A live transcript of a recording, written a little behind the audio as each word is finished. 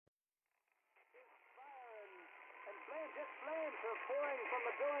pouring from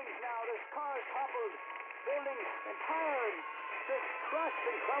the buildings now. There's cars toppled, buildings entire and just crushed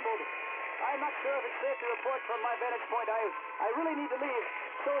and crumbled. I'm not sure if it's safe to report from my vantage point. I really need to leave.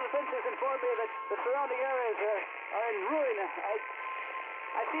 Civil Defense has informed me that the surrounding areas are in ruin.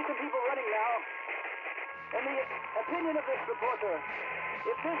 I see some people running now. In the opinion of this reporter,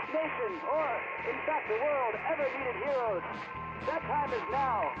 if this nation, or in fact the world, ever needed heroes, that time is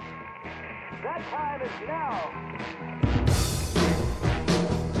now. That time is now.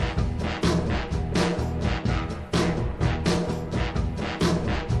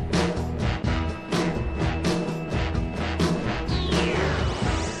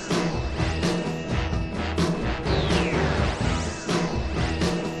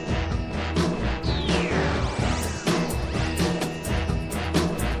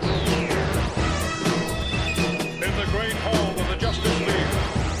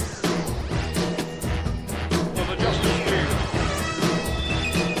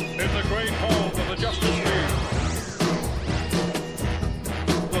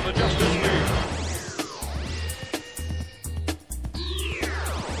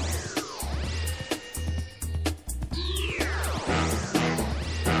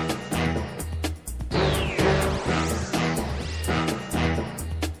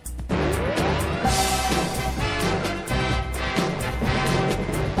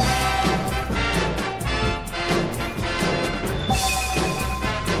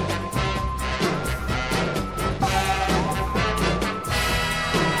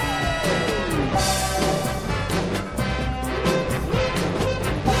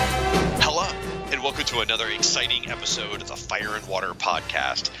 Another exciting episode of the Fire and Water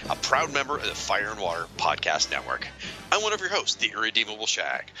Podcast, a proud member of the Fire and Water Podcast Network. I'm one of your hosts, the Irredeemable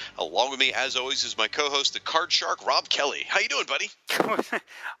Shag. Along with me, as always, is my co-host, the Card Shark, Rob Kelly. How you doing, buddy?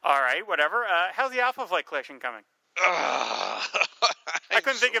 All right, whatever. How's the Alpha Flight collection coming? I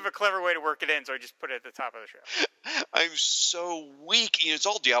couldn't think of a clever way to work it in, so I just put it at the top of the show. I'm so weak. It's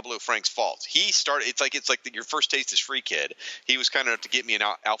all Diablo Frank's fault. He started. It's like your first taste is free, kid. He was kind enough to get me an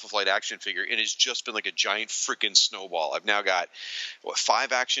Alpha Flight action figure, and it's just been like a giant freaking snowball. I've now got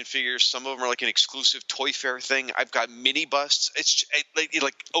 5 action figures. Some of them are like an exclusive Toy Fair thing. I've got mini busts.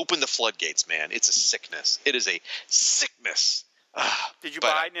 It opened the floodgates, man. It's a sickness. It is a sickness. Did you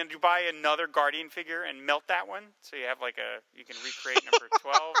buy another Guardian figure and melt that one so you have you can recreate number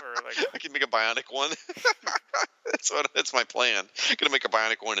 12 or like I can make a bionic one. That's my plan. I'm gonna make a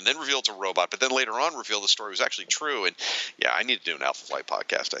bionic one and then reveal it's a robot, but then later on reveal the story was actually true. And yeah, I need to do an Alpha Flight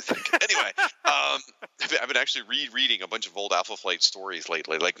podcast, I think. Anyway, I've been actually rereading a bunch of old Alpha Flight stories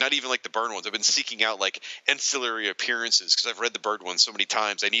lately. Like not even like the Byrne ones. I've been seeking out like ancillary appearances because I've read the Bird ones so many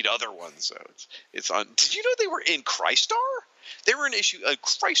times. I need other ones. So it's on. Did you know they were in Crystar? They were an issue,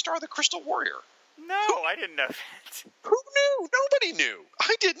 Crystar the Crystal Warrior. No, I didn't know that. Who knew? Nobody knew.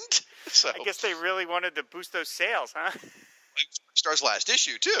 I didn't. So I guess they really wanted to boost those sales, huh? Crystar's last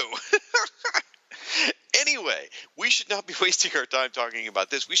issue, too. Anyway, we should not be wasting our time talking about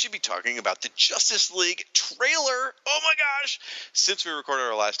this. We should be talking about the Justice League trailer. Oh my gosh! Since we recorded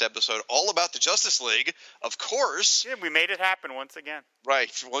our last episode all about the Justice League, of course. Yeah, we made it happen once again.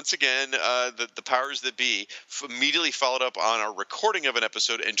 Right. Once again, the powers that be immediately followed up on our recording of an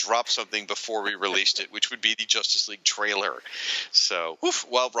episode and dropped something before we released it, which would be the Justice League trailer. So,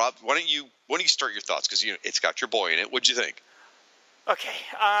 well, Rob, why don't you start your thoughts? Because it's got your boy in it. What'd you think? Okay.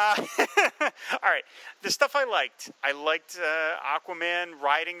 All right. The stuff I liked Aquaman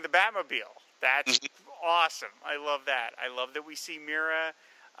riding the Batmobile. That's awesome. I love that. I love that we see Mira.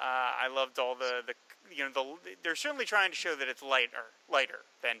 I loved all they're certainly trying to show that it's lighter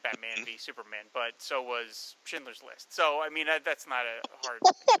than Batman v Superman, but so was Schindler's List. So, I mean, that's not a hard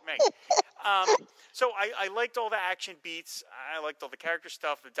thing to make. So I liked all the action beats. I liked all the character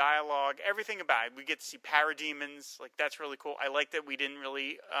stuff, the dialogue, everything about it. We get to see parademons. Like, that's really cool. I like that we didn't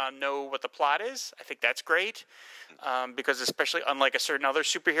really know what the plot is. I think that's great because especially unlike a certain other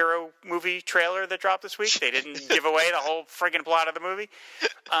superhero movie trailer that dropped this week, they didn't give away the whole friggin' plot of the movie.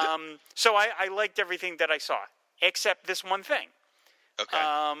 So I liked everything that I saw, except this one thing. Okay.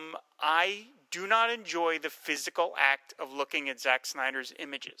 I do not enjoy the physical act of looking at Zack Snyder's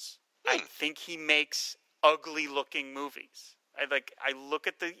images. I think he makes ugly-looking movies. I look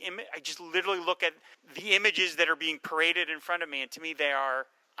at the image. I just literally look at the images that are being paraded in front of me, and to me, they are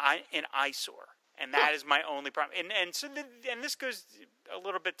an eyesore. And that is my only problem. And this goes a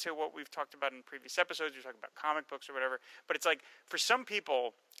little bit to what we've talked about in previous episodes. We're talking about comic books or whatever. But it's like, for some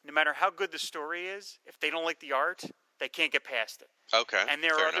people, no matter how good the story is, if they don't like the art, They can't get past it. Okay. And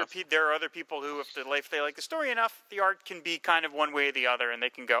there are other people who, if they like the story enough, the art can be kind of one way or the other, and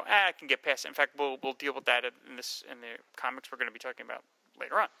they can go, I can get past it. In fact, we'll deal with that in the comics we're going to be talking about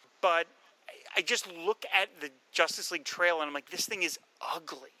later on. But I just look at the Justice League trailer, and I'm like, this thing is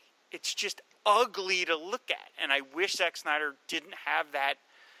ugly. It's just ugly to look at, and I wish Zack Snyder didn't have that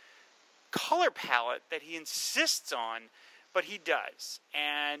color palette that he insists on. But he does,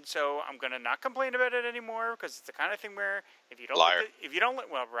 and so I'm gonna not complain about it anymore because it's the kind of thing where if you don't,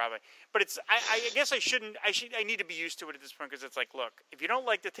 probably. But it's I guess I shouldn't. I need to be used to it at this point because it's like, look, if you don't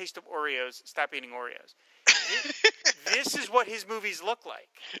like the taste of Oreos, stop eating Oreos. This is what his movies look like.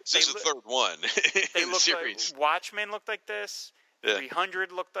 This is the third one They in the look series. like Watchmen looked like this. Yeah.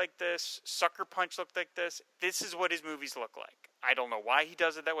 300 looked like this. Sucker Punch looked like this. This is what his movies look like. I don't know why he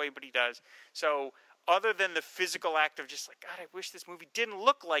does it that way, but he does. So. Other than the physical act of just like, God, I wish this movie didn't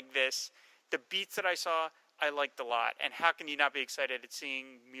look like this, the beats that I saw, I liked a lot. And how can you not be excited at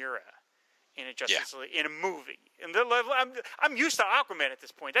seeing Mira in a Justice League, in a movie? And I'm used to Aquaman at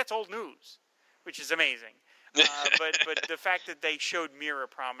this point. That's old news, which is amazing. But the fact that they showed Mira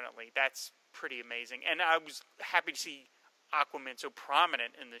prominently, that's pretty amazing. And I was happy to see Aquaman so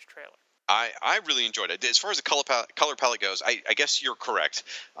prominent in this trailer. I really enjoyed it. As far as the color palette goes, I guess you're correct.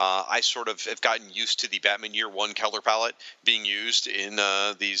 I sort of have gotten used to the Batman Year One color palette being used in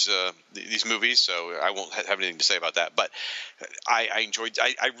these movies, so I won't have anything to say about that. But I enjoyed.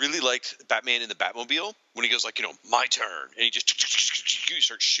 I really liked Batman in the Batmobile when he goes like, my turn, and he just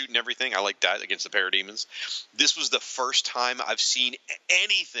starts shooting everything. I like that against the parademons. This was the first time I've seen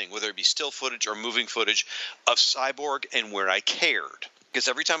anything, whether it be still footage or moving footage, of Cyborg and where I cared. Because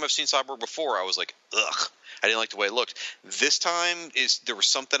every time I've seen Cyborg before, I was like, ugh, I didn't like the way it looked. This time, there was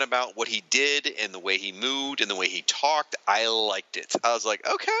something about what he did and the way he moved and the way he talked. I liked it. I was like,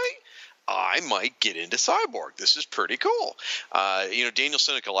 okay, I might get into Cyborg. This is pretty cool. Daniel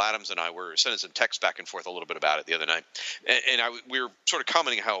Cynical Adams and I were sending some texts back and forth a little bit about it the other night. And we were sort of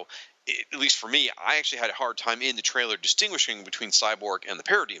commenting how, at least for me, I actually had a hard time in the trailer distinguishing between Cyborg and the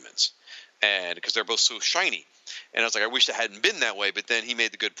Parademons. And because they're both so shiny. And I was like, I wish it hadn't been that way. But then he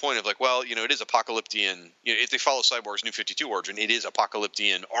made the good point of like, well, it is Apocalyptian. If they follow Cyborg's New 52 origin, it is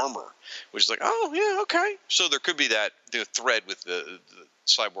Apocalyptian armor, which is like, oh, yeah, okay. So there could be that thread with the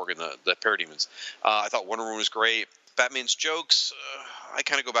Cyborg and the Parademons. I thought Wonder Woman was great. Batman's jokes, I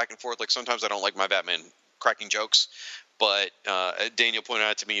kind of go back and forth. Like sometimes I don't like my Batman cracking jokes. But Daniel pointed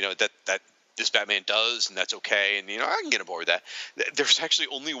out to me, that this Batman does, and that's okay, and I can get aboard with that. There's actually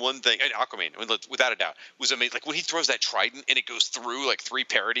only one thing, and Aquaman, without a doubt, was amazing. Like when he throws that trident and it goes through like 3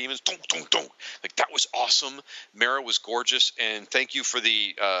 parademons, like that was awesome. Mara was gorgeous, and thank you for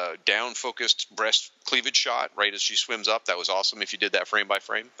the down-focused breast cleavage shot right as she swims up. That was awesome. If you did that frame by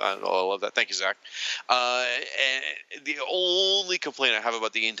frame, I love that. Thank you, Zach. And the only complaint I have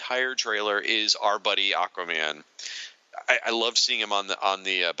about the entire trailer is our buddy Aquaman. I loved seeing him on the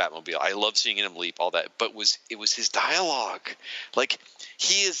Batmobile. I loved seeing him leap, all that. But it was his dialogue. Like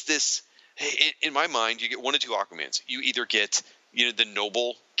he is this. In my mind, you get one of two Aquamans. You either get the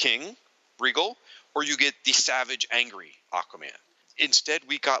noble king, Regal, or you get the savage, angry Aquaman. Instead,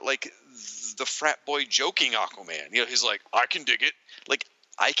 we got like the frat boy joking Aquaman. He's like, I can dig it. Like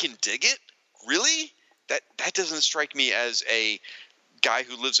I can dig it. Really? That doesn't strike me as a guy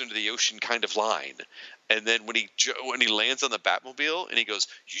who lives under the ocean kind of line. And then when he lands on the Batmobile and he goes,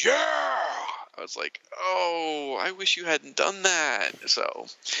 yeah, I was like, oh, I wish you hadn't done that. So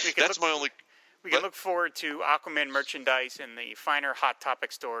that's my only. We can look forward to Aquaman merchandise in the finer Hot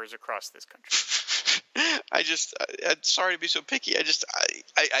Topic stores across this country. I'm sorry to be so picky.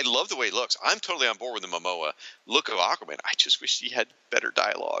 I love the way he looks. I'm totally on board with the Momoa look of Aquaman. I just wish he had better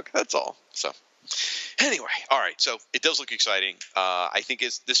dialogue. That's all. So anyway, all right. So it does look exciting. I think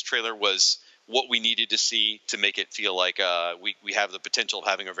this trailer was what we needed to see to make it feel like we have the potential of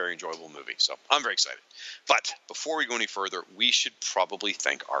having a very enjoyable movie. So I'm very excited. But before we go any further, we should probably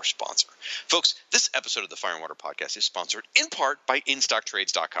thank our sponsor. Folks, this episode of the Fire and Water Podcast is sponsored in part by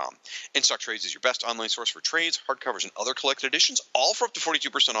InStockTrades.com. InStockTrades is your best online source for trades, hardcovers, and other collected editions, all for up to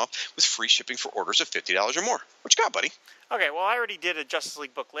 42% off with free shipping for orders of $50 or more. What you got, buddy? Okay, well, I already did a Justice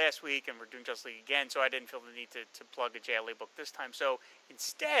League book last week, and we're doing Justice League again, so I didn't feel the need to plug a JLA book this time. So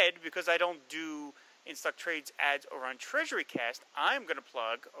instead, because I don't do In-Stock Trades ads over on Treasury Cast, I'm going to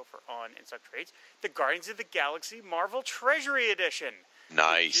plug over on In-Stock Trades the Guardians of the Galaxy Marvel Treasury Edition.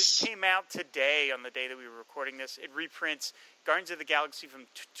 Nice. It just came out today on the day that we were recording this. It reprints Guardians of the Galaxy from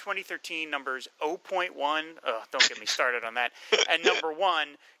 2013, numbers 0.1. Oh, don't get me started on that. And number 1,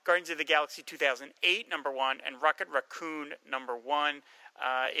 Guardians of the Galaxy 2008, number 1, and Rocket Raccoon, number 1.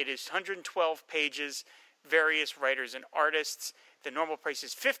 It is 112 pages. various writers and artists. The normal price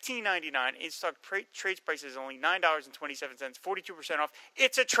is $15.99. In-stock trade price is only $9.27, 42% off.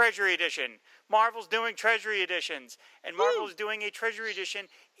 It's a Treasury Edition. Marvel's doing Treasury Editions. And Marvel is doing a Treasury Edition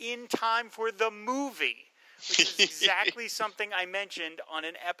in time for the movie, which is exactly something I mentioned on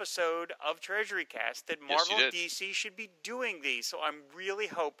an episode of Treasury Cast, that Marvel and DC should be doing these. So I really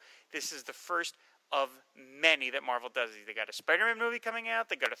hope this is the first of many that Marvel does these. They got a Spider-Man movie coming out.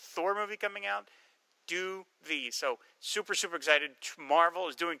 They got a Thor movie coming out. Do these. So super, super excited. Marvel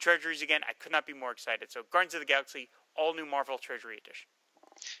is doing Treasuries again. I could not be more excited. So Guardians of the Galaxy, all new Marvel Treasury Edition.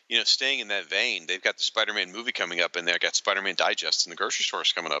 You know, staying in that vein, they've got the Spider-Man movie coming up, and they've got Spider-Man Digest in the grocery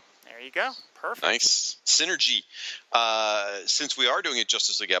stores coming up. There you go. Perfect. Nice. Synergy. Since we are doing a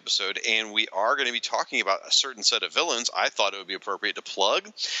Justice League episode, and we are going to be talking about a certain set of villains, I thought it would be appropriate to plug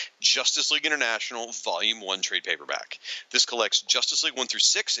Justice League International Volume 1 trade paperback. This collects Justice League 1 through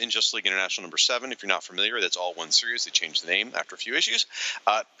 6 and Justice League International number 7. If you're not familiar, that's all one series. They changed the name after a few issues.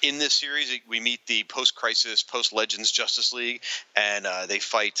 In this series, we meet the post-crisis, post-Legends Justice League, and they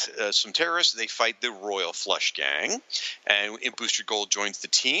fight some terrorists. They fight the Royal Flush Gang, and Booster Gold joins the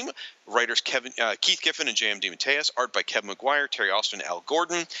team. Writers Keith Giffen and J.M. DeMatteis. Art by Kevin McGuire, Terry Austin, and Al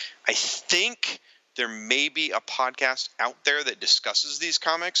Gordon. I think there may be a podcast out there that discusses these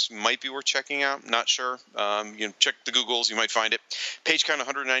comics. Might be worth checking out. Not sure. You can check the Googles. You might find it. Page count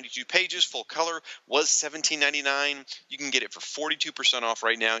 192 pages. Full color. Was $17.99. You can get it for 42% off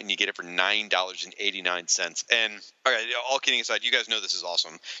right now, and you get it for $9.89. And all kidding aside, you guys know this is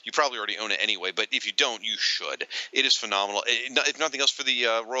awesome. You probably already own it anyway, but if you don't, you should. It is phenomenal. If nothing else, for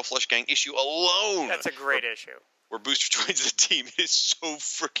the Royal Flush Gang issue alone. That's a great issue. Where Booster joins the team. It is so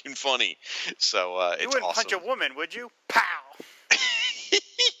freaking funny. So it's awesome. You wouldn't punch a woman, would you? Pow!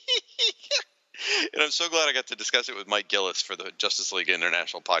 And I'm so glad I got to discuss it with Mike Gillis for the Justice League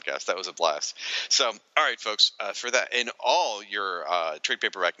International podcast. That was a blast. So, all right, folks, for that and all your trade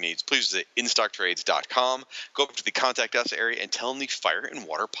paperback needs, please visit InStockTrades.com. Go up to the Contact Us area and tell them the Fire and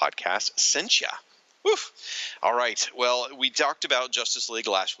Water podcast sent ya. Woof. All right. Well, we talked about Justice League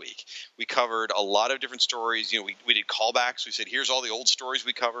last week. We covered a lot of different stories. You know, we did callbacks. We said, here's all the old stories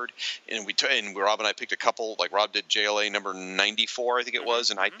we covered. And Rob and I picked a couple. Like Rob did JLA number 94, I think it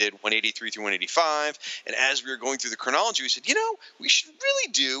was, and I did 183 through 185. And as we were going through the chronology, we said, we should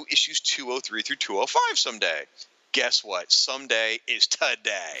really do issues 203 through 205 someday. Guess what? Someday is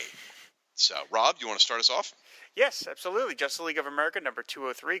today. So, Rob, you want to start us off? Yes, absolutely. Justice League of America, number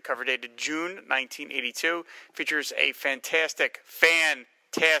 203, cover dated June 1982, features a fantastic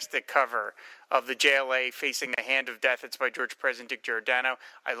cover of the JLA facing the hand of death. It's by George Perez and Dick Giordano.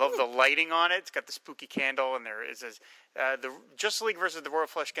 I love the lighting on it. It's got the spooky candle, and there is the Justice League versus the Royal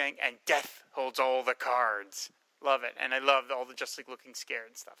Flush Gang, and death holds all the cards. Love it. And I love all the Justice League looking scared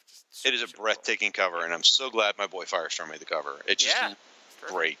and stuff. It is a breathtaking cover, and I'm so glad my boy Firestorm made the cover. It's just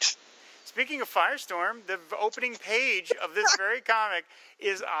great. Speaking of Firestorm, the opening page of this very comic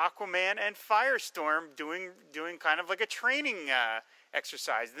is Aquaman and Firestorm doing kind of like a training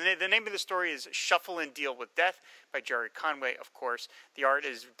exercise. The name of the story is Shuffle and Deal with Death by Jerry Conway, of course. The art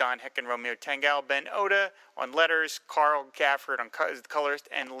is Don Heck and Romeo Tangal. Ben Oda on letters, Carl Gafford is the colorist,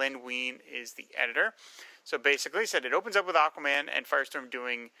 and Len Wein is the editor. So basically, it opens up with Aquaman and Firestorm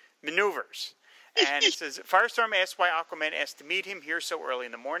doing maneuvers. And it says, Firestorm asks why Aquaman asked to meet him here so early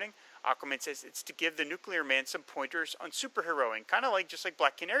in the morning. Aquaman says it's to give the Nuclear Man some pointers on superheroing, kind of just like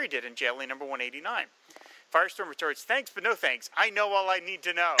Black Canary did in JLA number 189. Firestorm retorts, thanks, but no thanks. I know all I need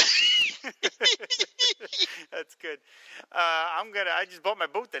to know. That's good. I just bought my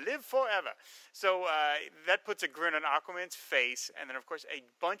boat to live forever. So that puts a grin on Aquaman's face, and then, of course, a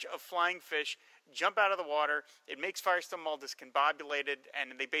bunch of flying fish jump out of the water. It makes Firestorm all discombobulated,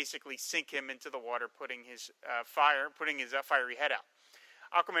 and they basically sink him into the water, putting his fiery head out.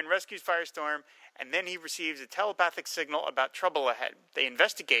 Aquaman rescues Firestorm, and then he receives a telepathic signal about trouble ahead. They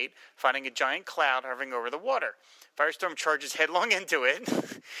investigate, finding a giant cloud hovering over the water. Firestorm charges headlong into it,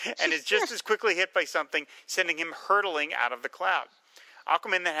 and is just as quickly hit by something, sending him hurtling out of the cloud.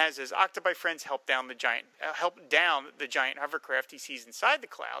 Aquaman then has his octopi friends help down the giant hovercraft he sees inside the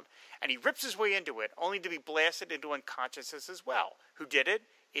cloud, and he rips his way into it, only to be blasted into unconsciousness as well. Who did it?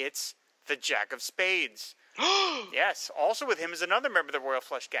 It's the Jack of Spades. Yes. Also with him is another member of the Royal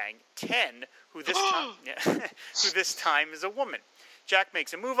Flush Gang, Ten, who this time is a woman. Jack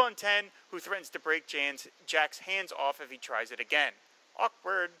makes a move on Ten, who threatens to break Jack's hands off if he tries it again.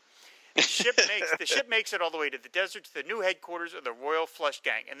 Awkward. The ship makes it all the way to the desert, to the new headquarters of the Royal Flush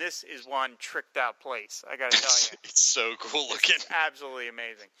Gang, and this is one tricked out place, I gotta tell you. It's so cool looking. It's absolutely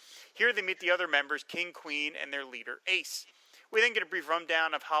amazing. Here they meet the other members, King, Queen, and their leader, Ace. We then get a brief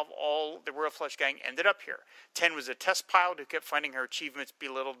rundown of how all the Royal Flush Gang ended up here. 10 was a test pilot who kept finding her achievements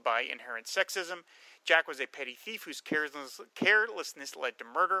belittled by inherent sexism. Jack was a petty thief whose carelessness led to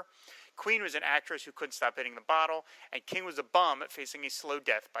murder. Queen was an actress who couldn't stop hitting the bottle. And King was a bum facing a slow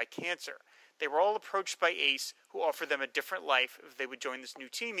death by cancer. They were all approached by Ace, who offered them a different life if they would join this new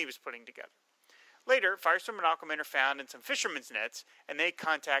team he was putting together. Later, Firestorm and Aquaman are found in some fishermen's nets, and they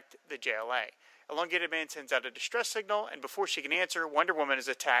contact the JLA. Elongated Man sends out a distress signal, and before she can answer, Wonder Woman is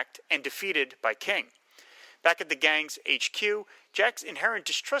attacked and defeated by King. Back at the gang's HQ, Jack's inherent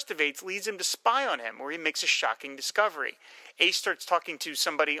distrust of Ace leads him to spy on him, where he makes a shocking discovery. Ace starts talking to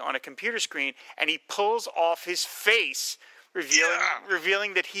somebody on a computer screen, and he pulls off his face,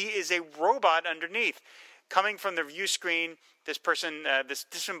 revealing that he is a robot underneath. Coming from the view screen, this person, this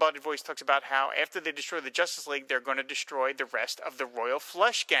disembodied voice talks about how after they destroy the Justice League, they're going to destroy the rest of the Royal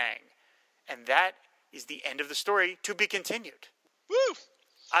Flush Gang. And that is the end of the story, to be continued. Woo!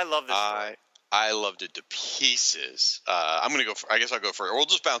 I love this story. I loved it to pieces. I'm going to go for, I guess I'll go for it. Or we'll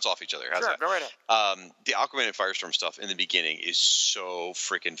just bounce off each other. How's Sure, that? go right ahead. The Aquaman and Firestorm stuff in the beginning is so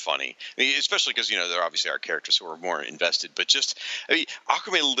freaking funny. I mean, especially because, they're obviously our characters who are more invested. But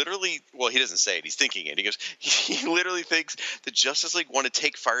Aquaman literally, well, he doesn't say it. He's thinking it. He goes, he literally thinks the Justice League want to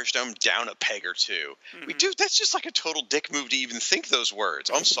take Firestorm down a peg or two. Mm-hmm. I mean, dude, that's just like a total dick move to even think those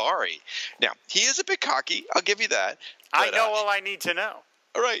words. I'm sorry. Now, he is a bit cocky. I'll give you that. But, I know all I need to know.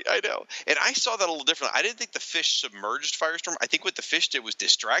 Right, I know. And I saw that a little differently. I didn't think the fish submerged Firestorm. I think what the fish did was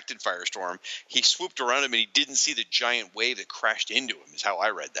distracted Firestorm. He swooped around him and he didn't see the giant wave that crashed into him, is how I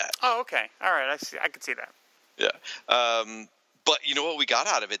read that. Oh, okay. All right, I could see that. Yeah. But you know what we got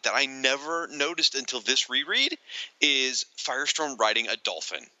out of it that I never noticed until this reread is Firestorm riding a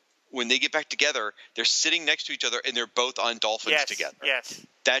dolphin. When they get back together, they're sitting next to each other and they're both on dolphins together. Yes.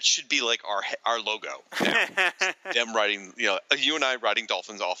 That should be like our logo now. Them riding, you and I riding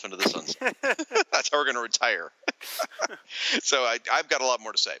dolphins off into the sunset. That's how we're going to retire. So I've got a lot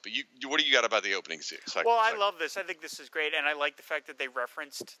more to say. But what do you got about the opening scene? I love this. I think this is great. And I like the fact that they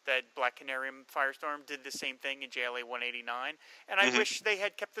referenced that Black Canary and Firestorm did the same thing in JLA 189. And I wish they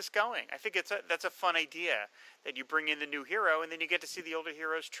had kept this going. I think that's a fun idea that you bring in the new hero and then you get to see the older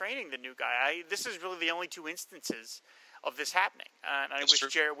heroes training the new guy. This is really the only two instances of this happening. And I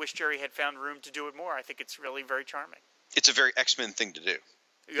wish Jerry had found room to do it more. I think it's really very charming. It's a very X-Men thing to do.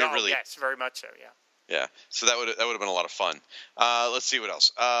 Yes, very much so, yeah. Yeah, so that would have been a lot of fun. Let's see what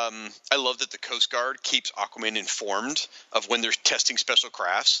else. I love that the Coast Guard keeps Aquaman informed of when they're testing special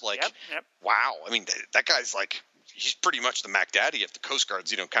crafts. Yep. Wow. I mean, that guy's he's pretty much the Mac Daddy if the Coast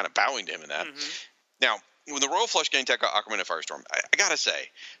Guard's, kind of bowing to him in that. Mm-hmm. Now, when the Royal Flush Gang attacked Aquaman and Firestorm, I gotta say,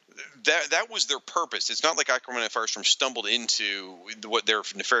 that was their purpose. It's not like Aquaman and Firestorm stumbled into what their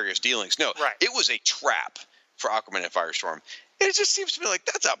nefarious dealings. No, right. It was a trap for Aquaman and Firestorm. And it just seems to me like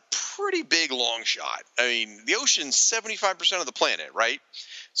that's a pretty big long shot. I mean, the ocean's 75% of the planet, right?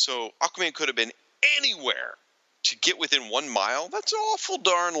 So Aquaman could have been anywhere to get within 1 mile. That's awful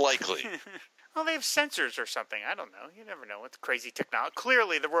darn likely. Well, they have sensors or something. I don't know. You never know. It's crazy technology.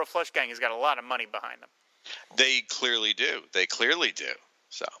 Clearly, the Royal Flush Gang has got a lot of money behind them. They clearly do.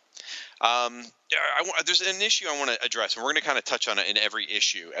 So, there's an issue I want to address, and we're going to kind of touch on it in every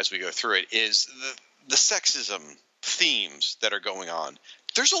issue as we go through it, is the sexism themes that are going on.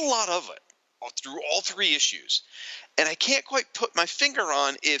 There's a lot of it through all 3 issues, and I can't quite put my finger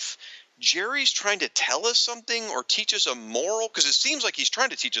on if Jerry's trying to tell us something or teach us a moral, because it seems like he's trying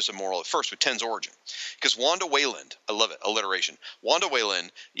to teach us a moral at first with Ten's origin. Because Wanda Wayland, I love it, alliteration. Wanda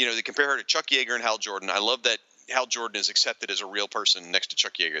Wayland, they compare her to Chuck Yeager and Hal Jordan. I love that Hal Jordan is accepted as a real person next to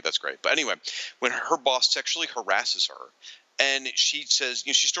Chuck Yeager. That's great. But anyway, when her boss sexually harasses her, and she says,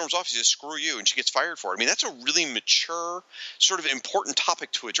 she storms off, she says, screw you, and she gets fired for it. I mean, that's a really mature, sort of important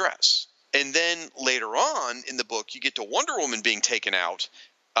topic to address. And then later on in the book, you get to Wonder Woman being taken out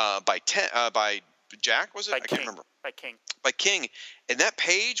by Jack, was it? I can't remember. By King. And that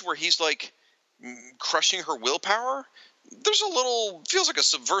page where he's crushing her willpower, there's feels like a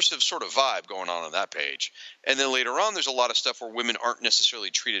subversive sort of vibe going on that page. And then later on, there's a lot of stuff where women aren't necessarily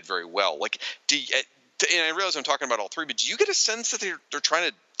treated very well. And I realize I'm talking about all 3, but do you get a sense that they're trying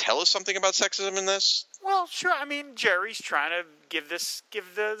to tell us something about sexism in this? Well, sure. I mean, Jerry's trying to give the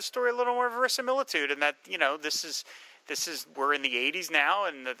story a little more verisimilitude, and that this is we're in the 80s now,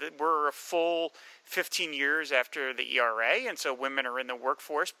 and we're a full 15 years after the ERA, and so women are in the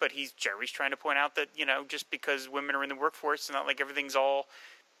workforce. But Jerry's trying to point out that just because women are in the workforce, it's not like everything's all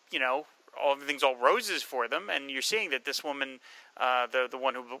everything's all roses for them. And you're seeing that this woman, the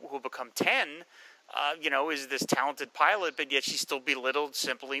one who will become 10. is this talented pilot, but yet she's still belittled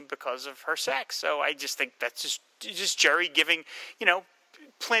simply because of her sex. So I just think that's just Jerry giving,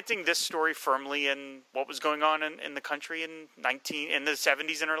 planting this story firmly in what was going on in the country in the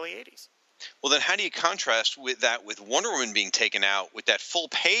 70s and early 80s. Well, then how do you contrast with Wonder Woman being taken out with that full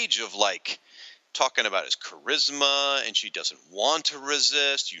page of talking about his charisma, and she doesn't want to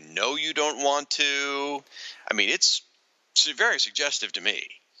resist. You don't want to. I mean, it's very suggestive to me.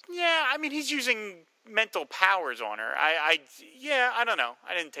 Yeah, I mean, he's using mental powers on her. I don't know.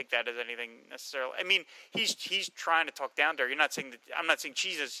 I didn't take that as anything necessarily. I mean, he's trying to talk down to her. I'm not saying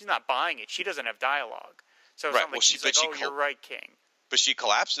she's not buying it. She doesn't have dialogue. So it's not like she's like, you're right, King. But she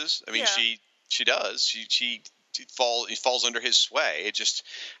collapses. I mean, yeah. she does. She falls under his sway. It just,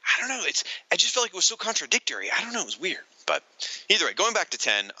 I don't know. I just felt like it was so contradictory. I don't know. It was weird. But either way, going back to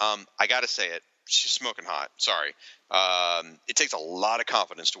 10, I got to say it. She's smoking hot. Sorry. It takes a lot of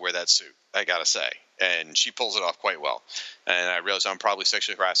confidence to wear that suit, I got to say. And she pulls it off quite well. And I realize I'm probably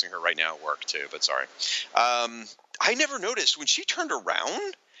sexually harassing her right now at work, too. But sorry. I never noticed when she turned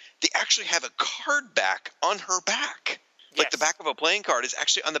around, they actually have a card back on her back. Like the back of a playing card is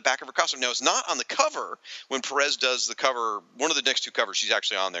actually on the back of her costume. Now, it's not on the cover. When Perez does the cover, one of the next two covers, she's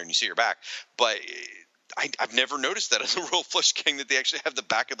actually on there and you see her back. But I've never noticed that in the Royal Flush Gang, that they actually have the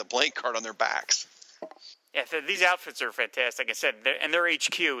back of the playing card on their backs. Yeah, these outfits are fantastic. Like I said, and their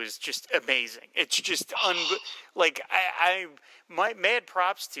HQ is just amazing. It's just my mad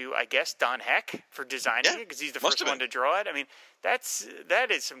props to, I guess, Don Heck for designing it, because he's the first one to draw it. I mean, that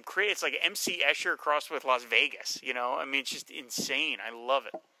is some creative. It's like MC Escher crossed with Las Vegas. I mean, it's just insane. I love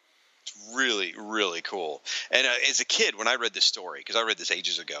it. It's really, really cool. And as a kid, when I read this story, because I read this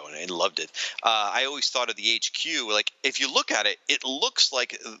ages ago and I loved it, I always thought of the HQ. Like, if you look at it, it looks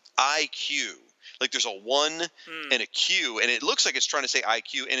like IQ. Like there's a 1 and a Q, and it looks like it's trying to say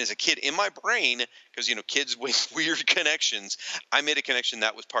IQ. And as a kid, in my brain, because, kids with weird connections, I made a connection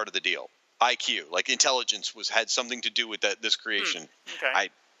that was part of the deal. IQ, like intelligence, had something to do with this creation. Okay.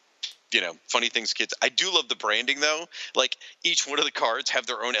 Funny things, kids. I do love the branding, though. Like, each one of the cards have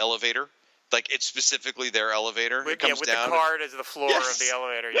their own elevator. Like, it's specifically their elevator. It comes down. The card as the floor of the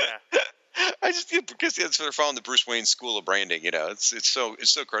elevator, yeah. I just because they're following the Bruce Wayne school of branding. It's so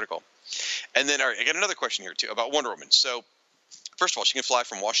critical. And then, all right, I got another question here too about Wonder Woman. So, first of all, she can fly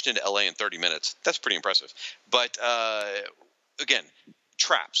from Washington to LA in 30 minutes. That's pretty impressive. But again,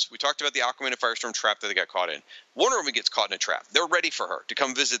 traps. We talked about the Aquaman and Firestorm trap that they got caught in. Wonder Woman gets caught in a trap. They're ready for her to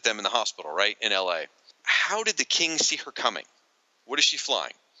come visit them in the hospital, right, in LA. How did the King see her coming? What is she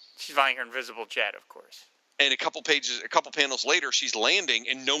flying? She's flying her invisible jet, of course. And a couple panels later, she's landing,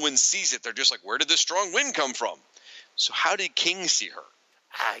 and no one sees it. They're just like, where did this strong wind come from? So how did King see her?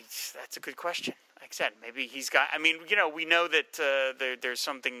 That's a good question. Like I said, maybe he's got... I mean, we know that there's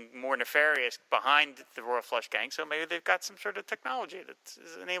something more nefarious behind the Royal Flush Gang, so maybe they've got some sort of technology that's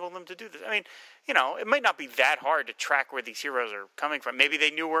enabling them to do this. I mean, it might not be that hard to track where these heroes are coming from. Maybe he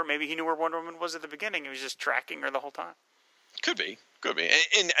knew where Wonder Woman was at the beginning. He was just tracking her the whole time. Could be.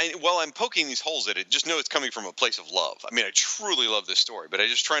 And while I'm poking these holes at it, just know it's coming from a place of love. I mean, I truly love this story, but I'm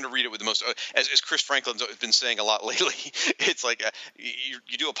just trying to read it with the most, as Chris Franklin's been saying a lot lately, it's like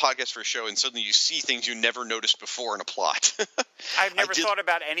you do a podcast for a show and suddenly you see things you never noticed before in a plot. I've never thought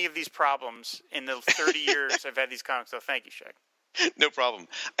about any of these problems in the 30 years I've had these comics, so thank you, Shaq. No problem.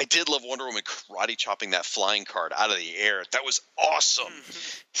 I did love Wonder Woman karate chopping that flying card out of the air. That was awesome.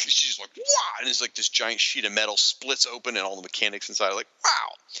 Mm-hmm. She's just like, wow. And it's like this giant sheet of metal splits open and all the mechanics inside are like,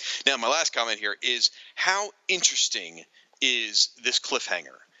 wow. Now, my last comment here is how interesting is this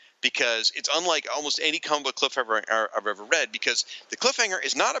cliffhanger? Because it's unlike almost any comic book cliffhanger I've ever read, because the cliffhanger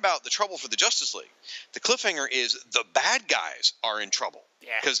is not about the trouble for the Justice League. The cliffhanger is the bad guys are in trouble.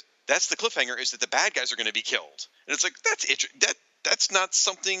 Yeah. Because that's the cliffhanger, is that the bad guys are going to be killed. And it's like, that's not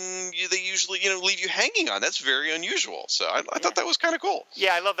something they usually leave you hanging on. That's very unusual. So I thought that was kind of cool.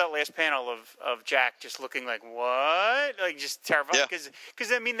 Yeah, I love that last panel of Jack just looking like, what? Like, just terrified.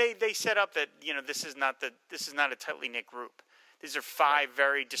 Because I mean, they set up that this is not a tightly knit group. These are 5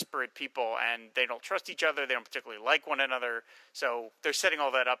 very disparate people, and they don't trust each other. They don't particularly like one another. So they're setting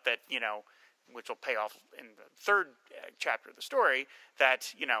all that up that which will pay off in the 3rd chapter of the story,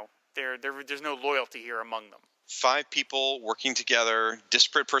 that there's no loyalty here among them. 5 people working together,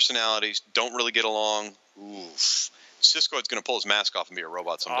 disparate personalities, don't really get along. Oof. Cisco's going to pull his mask off and be a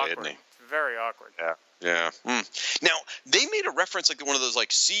robot someday, isn't he? Very awkward. Yeah. Now, they made a reference like one of those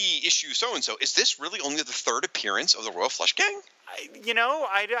like see issue so-and-so. Is this really only the 3rd appearance of the Royal Flush Gang?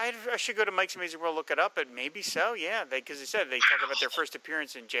 I should go to Mike's Amazing World, look it up, but maybe so, yeah. Because they said they talk about their first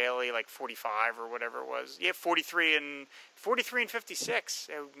appearance in JLA like 45 or whatever it was. Yeah, 43 and 56.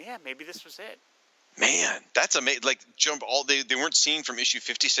 So, yeah, maybe this was it. Man, that's amazing. Like they weren't seen from issue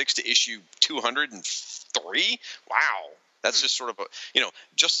 56 to issue 203. Wow. That's just sort of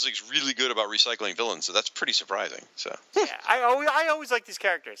Justice League's really good about recycling villains, so that's pretty surprising. So yeah, I always liked these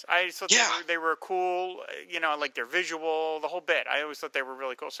characters. I just thought they were cool. I like their visual, the whole bit. I always thought they were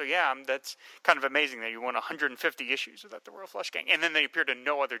really cool. So yeah, that's kind of amazing that you won 150 issues without the Royal Flush Gang, and then they appeared in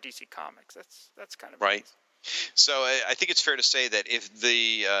no other DC comics. That's kind of right. amazing. So I think it's fair to say that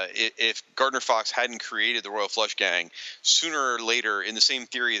if Gardner Fox hadn't created the Royal Flush Gang, sooner or later, in the same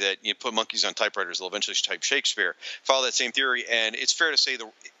theory that you put monkeys on typewriters, they'll eventually type Shakespeare. Follow that same theory, and it's fair to say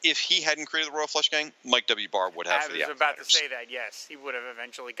that if he hadn't created the Royal Flush Gang, Mike W. Barr would have. I was about to say that. Yes, he would have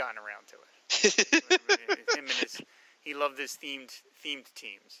eventually gotten around to it. He loved his themed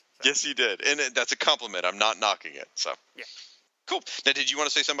teams. So. Yes, he did, and that's a compliment. I'm not knocking it. So yeah, cool. Now, did you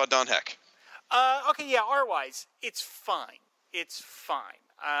want to say something about Don Heck? Okay, yeah, art-wise, it's fine. It's fine.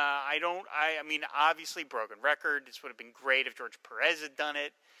 I mean, obviously, broken record. This would have been great if George Perez had done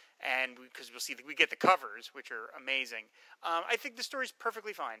it, and because we get the covers, which are amazing. I think the story's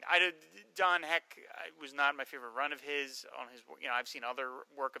perfectly fine. Don Heck was not my favorite run of his. I've seen other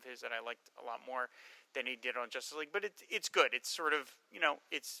work of his that I liked a lot more than he did on Justice League, but it's good. It's sort of,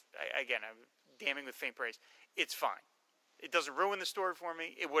 it's, again, I'm damning with faint praise. It's fine. It doesn't ruin the story for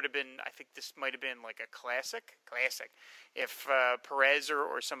me. It would have been, I think this might have been like a classic, if Perez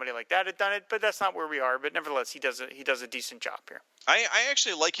or somebody like that had done it. But that's not where we are. But nevertheless, he does a decent job here. I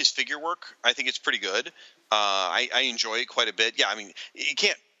actually like his figure work. I think it's pretty good. I enjoy it quite a bit. Yeah, I mean, you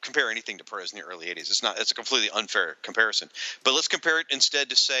can't compare anything to Perez in the early 80s. It's a completely unfair comparison. But let's compare it instead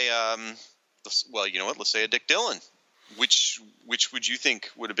to say, well, you know what? Let's say a Dick Dillon. Which would you think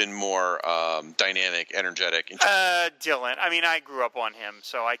would have been more dynamic, energetic? Dillon. I mean, I grew up on him,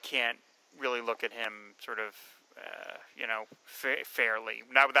 so I can't really look at him sort of, fairly.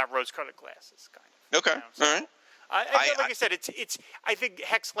 Not without rose-colored glasses, kind of. Okay, So, all right. I said, it's. I think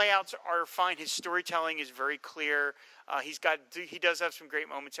Heck's layouts are fine. His storytelling is very clear. He does have some great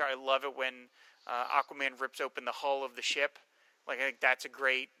moments here. I love it when Aquaman rips open the hull of the ship. Like, I think that's a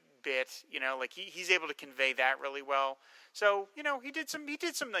great bit, like he's able to convey that really well. So he did some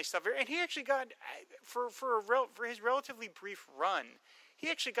nice stuff here, and he actually got for his relatively brief run,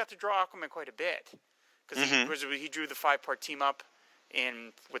 he actually got to draw Aquaman quite a bit because he drew the 5-part team up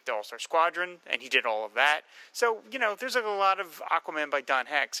with the All-Star Squadron, and he did all of that. So there's like a lot of Aquaman by Don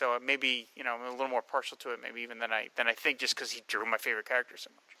Heck. So maybe I'm a little more partial to it, maybe even than I think, just because he drew my favorite character so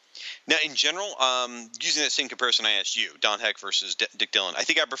much. Now, in general, using that same comparison I asked you, Don Heck versus Dick Dillon, I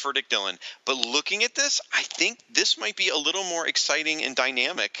think I prefer Dick Dillon. But looking at this, I think this might be a little more exciting and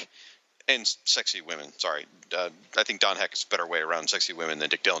dynamic and sexy women. Sorry. I think Don Heck is a better way around sexy women than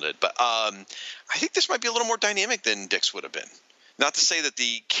Dick Dillon did. But I think this might be a little more dynamic than Dick's would have been. Not to say that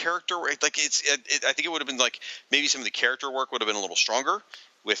the character, I think it would have been like maybe some of the character work would have been a little stronger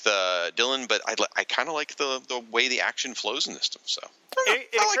with Dillon, but I kind of like the way the action flows in this stuff. So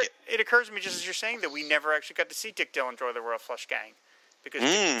it occurs to me, just as you're saying, that we never actually got to see Dick Dillon draw the Royal Flush Gang because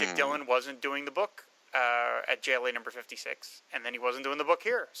Dick Dillon wasn't doing the book at JLA number 56, and then he wasn't doing the book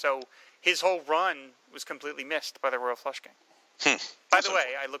here. So his whole run was completely missed by the Royal Flush Gang. By the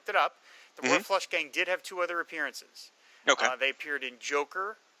way, I looked it up. The Royal Flush Gang did have 2 other appearances. Okay. They appeared in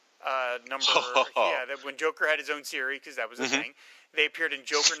Joker number when Joker had his own series, because that was a thing. They appeared in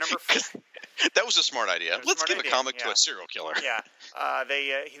Joker number 4. That was a smart idea. Let's give a comic to a serial killer. Yeah.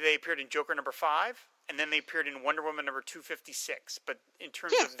 They appeared in Joker number 5, and then they appeared in Wonder Woman number 256. But in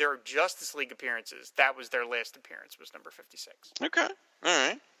terms of their Justice League appearances, that was their last appearance, was number 56. Okay. All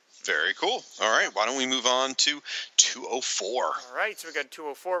right. Very cool. All right. Why don't we move on to 204? All right. So we got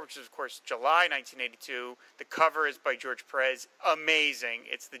 204, which is, of course, July 1982. The cover is by George Perez. Amazing.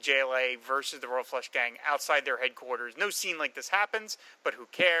 It's the JLA versus the Royal Flush Gang outside their headquarters. No scene like this happens, but who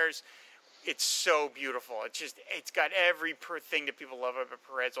cares? It's so beautiful. It's got every thing that people love about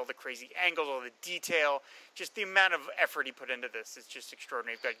Perez, all the crazy angles, all the detail, just the amount of effort he put into this is just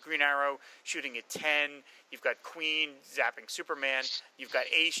extraordinary. You've got Green Arrow shooting at 10. You've got Queen zapping Superman. You've got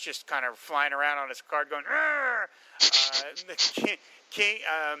Ace just kind of flying around on his card going,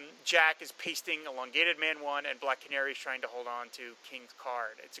 Jack is pasting Elongated Man 1, and Black Canary is trying to hold on to King's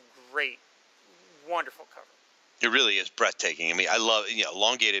card. It's a great, wonderful cover. It really is breathtaking. I mean, I love,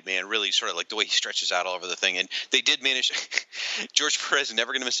 Elongated Man, really sort of like the way he stretches out all over the thing. And they did manage, George Perez is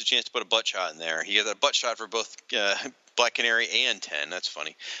never going to miss a chance to put a butt shot in there. He got a butt shot for both Black Canary and 10. That's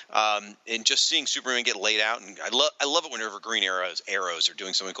funny. And just seeing Superman get laid out, and I love it whenever Green Arrows are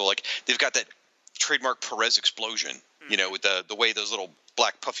doing something cool. Like they've got that trademark Perez explosion, with the way those little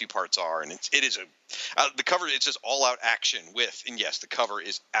black puffy parts are, and it is the cover. It's just all out action and yes, the cover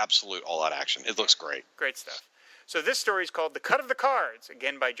is absolute all out action. It looks great. Great stuff. So this story is called The Cut of the Cards,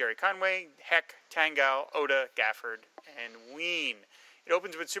 again by Jerry Conway, Heck, Tangal, Oda, Gafford, and Ween. It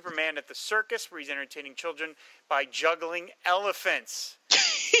opens with Superman at the circus, where he's entertaining children by juggling elephants.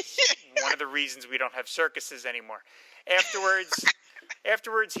 One of the reasons we don't have circuses anymore.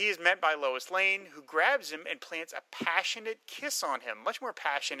 Afterwards, he is met by Lois Lane, who grabs him and plants a passionate kiss on him, much more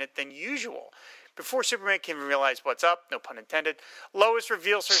passionate than usual. Before Superman can realize what's up, no pun intended, Lois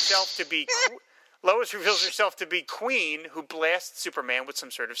reveals herself to be Queen, who blasts Superman with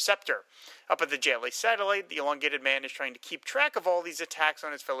some sort of scepter. Up at the JLA satellite, the elongated man is trying to keep track of all these attacks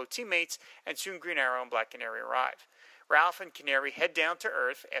on his fellow teammates, and soon Green Arrow and Black Canary arrive. Ralph and Canary head down to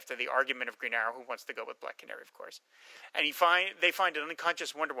Earth after the argument of Green Arrow, who wants to go with Black Canary, of course. And they find an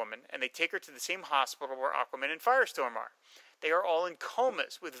unconscious Wonder Woman, and they take her to the same hospital where Aquaman and Firestorm are. They are all in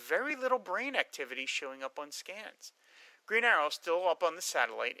comas, with very little brain activity showing up on scans. Green Arrow, still up on the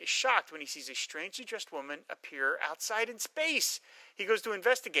satellite, is shocked when he sees a strangely dressed woman appear outside in space. He goes to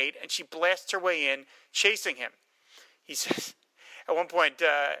investigate, and she blasts her way in, chasing him. He says, at one point,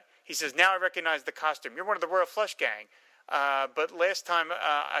 he says, "Now I recognize the costume. You're one of the Royal Flush Gang. But last time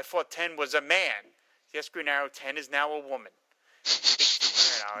I fought 10 was a man." Yes, Green Arrow, 10 is now a woman.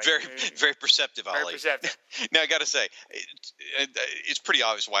 Very perceptive, Ollie. Very perceptive. Now, I got to say, it's pretty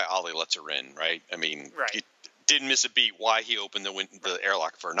obvious why Ollie lets her in, right? I mean, right. He didn't miss a beat why he opened the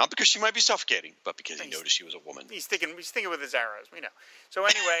airlock for her. Not because she might be suffocating, but because he noticed she was a woman. He's thinking with his arrows, we know. So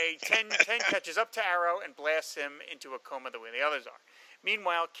anyway, 10 catches up to Arrow and blasts him into a coma the way the others are.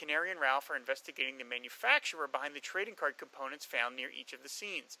 Meanwhile, Canary and Ralph are investigating the manufacturer behind the trading card components found near each of the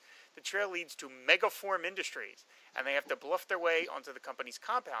scenes. The trail leads to Megaform Industries, and they have to bluff their way onto the company's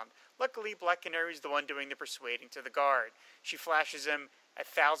compound. Luckily, Black Canary is the one doing the persuading to the guard. She flashes him a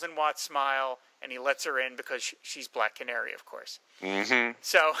 1,000-watt smile, and he lets her in because she's Black Canary, of course. Mm-hmm.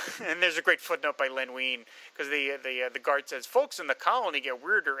 So, and there's a great footnote by Len Wein, because the guard says, "Folks in the colony get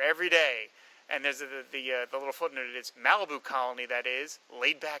weirder every day." And there's the little footnote. It's Malibu Colony, that is.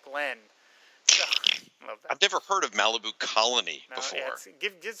 Laid back Len. So, love that. I've never heard of Malibu Colony before. Yeah,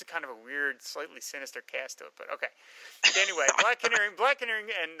 it gives a kind of a weird, slightly sinister cast to it, but okay. Anyway, Black Canary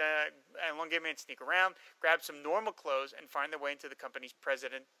and Elongated Man sneak around, grab some normal clothes, and find their way into the company's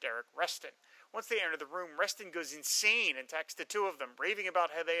president, Derek Reston. Once they enter the room, Reston goes insane and attacks the two of them, raving about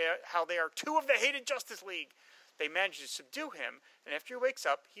how they are two of the hated Justice League. They manage to subdue him, and after he wakes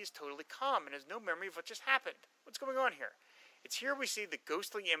up, he is totally calm and has no memory of what just happened. What's going on here? It's here we see the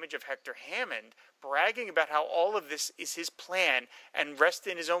ghostly image of Hector Hammond bragging about how all of this is his plan, and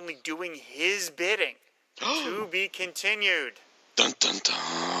Reston is only doing his bidding. To be continued. Dun, dun,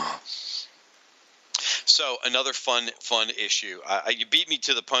 dun. So another fun issue. You beat me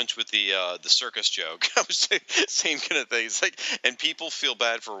to the punch with the circus joke. I was saying same kind of thing. It's like, and people feel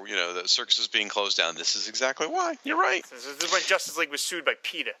bad for the circuses being closed down. This is exactly why. You're right. This is when Justice League was sued by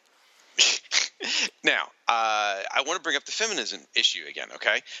PETA. Now, I want to bring up the feminism issue again,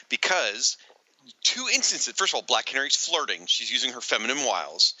 okay? Because two instances. First of all, Black Canary's flirting. She's using her feminine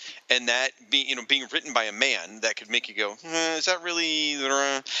wiles, and that being written by a man that could make you go, is that really?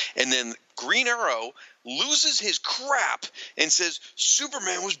 And then Green Arrow loses his crap and says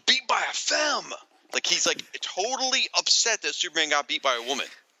Superman was beat by a femme. Like he's like totally upset that Superman got beat by a woman.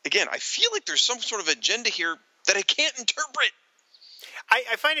 Again, I feel like there's some sort of agenda here that I can't interpret.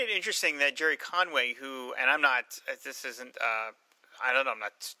 I find it interesting that Jerry Conway, I'm not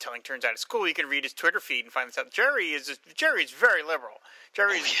telling turns out of school. You can read his Twitter feed and find this out. Jerry is very liberal.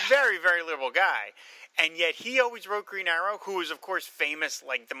 Jerry is a very, very liberal guy. And yet he always wrote Green Arrow, who is, of course, famous,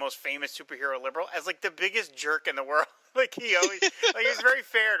 like the most famous superhero liberal, as like the biggest jerk in the world. Like he always, like it's very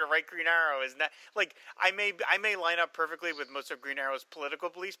fair to write Green Arrow. Isn't that like I may line up perfectly with most of Green Arrow's political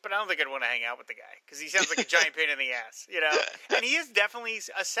beliefs, but I don't think I'd want to hang out with the guy because he sounds like a giant pain in the ass, And he is definitely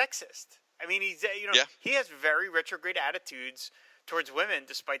a sexist. I mean, he's he has very retrograde attitudes towards women,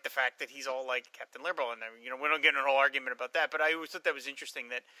 despite the fact that he's all like Captain Liberal, and we don't get in a whole argument about that. But I always thought that was interesting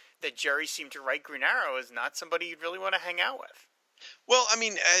that Jerry seemed to write Green Arrow as not somebody you'd really want to hang out with. Well, I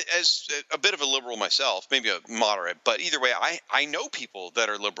mean, as a bit of a liberal myself, maybe a moderate, but either way, I know people that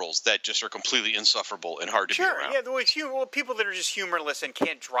are liberals that just are completely insufferable and hard to be around. Sure, yeah, people that are just humorless and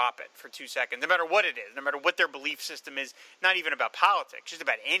can't drop it for 2 seconds, no matter what it is, no matter what their belief system is, not even about politics, just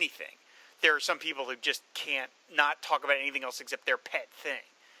about anything. There are some people who just can't not talk about anything else except their pet thing,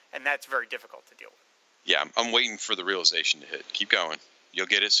 and that's very difficult to deal with. Yeah, I'm waiting for the realization to hit. Keep going. You'll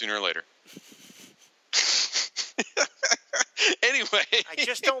get it sooner or later. Anyway. I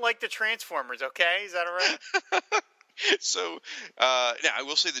just don't like the Transformers, okay? Is that all right? So now I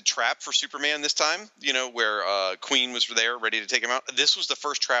will say the trap for Superman this time, where Queen was there ready to take him out. This was the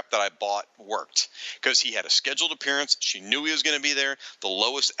first trap that I bought worked because he had a scheduled appearance. She knew he was going to be there. The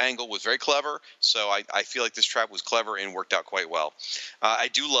lowest angle was very clever. So I feel like this trap was clever and worked out quite well. I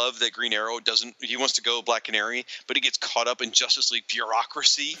do love that Green Arrow he wants to go Black Canary, but he gets caught up in Justice League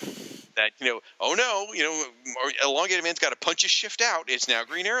bureaucracy. That, oh no, Elongated Man's got to punch his shift out. It's now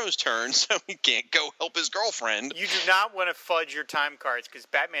Green Arrow's turn, so he can't go help his girlfriend. You do not want to fudge your time cards because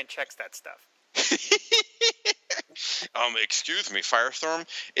Batman checks that stuff. Excuse me, Firestorm.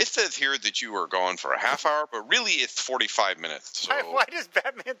 It says here that you were gone for a half hour, but really it's 45 minutes. So... Why does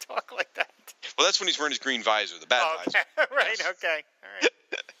Batman talk like that? Well, that's when he's wearing his green visor, the bad visor. Right, okay. All right.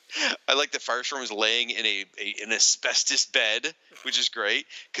 I like that Firestorm is laying in an asbestos bed, which is great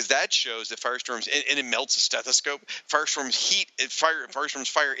because that shows that Firestorm's and it melts a stethoscope. Firestorm's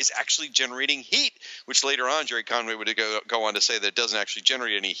fire is actually generating heat, which later on Jerry Conway would go on to say that it doesn't actually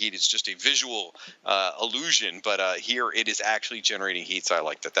generate any heat. It's just a visual illusion. But here it is actually generating heat. So I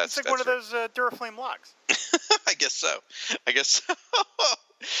like that. It's like one of those Duraflame logs. I guess so.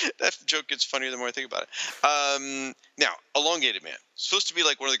 That joke gets funnier the more I think about it. Now, Elongated Man. Supposed to be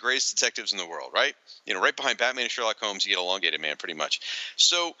like one of the greatest detectives in the world, right? Right behind Batman and Sherlock Holmes, you get Elongated Man pretty much.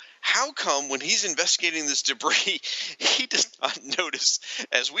 So how come when he's investigating this debris, he does not notice,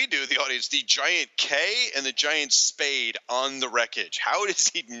 as we do, the audience, the giant K and the giant spade on the wreckage? How does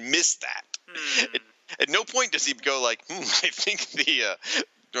he miss that? At no point does he go like, I think the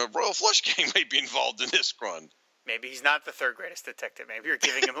Royal Flush Gang might be involved in this run. Maybe he's not the third greatest detective. Maybe you're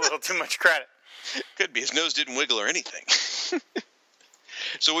giving him a little too much credit. Could be. His nose didn't wiggle or anything.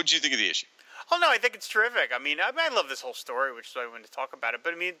 So what did you think of the issue? Oh, no, I think it's terrific. I love this whole story, which is why I wanted to talk about it.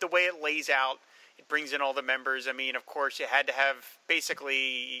 But, the way it lays out, it brings in all the members. Of course, you had to have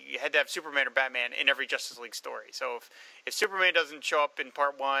Superman or Batman in every Justice League story. So if Superman doesn't show up in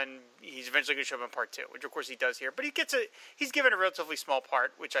part 1, he's eventually going to show up in part 2, which of course he does here. But he's given a relatively small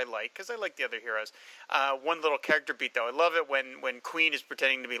part, which I like because I like the other heroes. One little character beat though, I love it when Queen is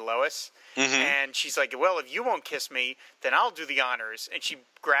pretending to be Lois, and she's like, "Well, if you won't kiss me, then I'll do the honors." And she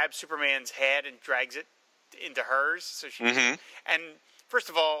grabs Superman's head and drags it into hers. So she and first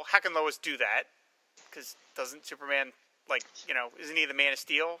of all, how can Lois do that? Because doesn't Superman, isn't he the Man of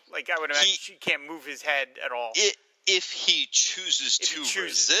Steel? I would imagine she can't move his head at all. If he chooses to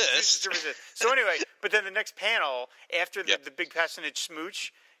resist. So anyway, but then the next panel, after the big passage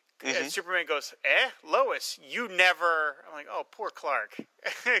smooch, Superman goes, Lois, you never... I'm like, oh, poor Clark.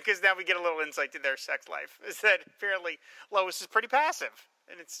 Because now we get a little insight to their sex life. Is that apparently Lois is pretty passive.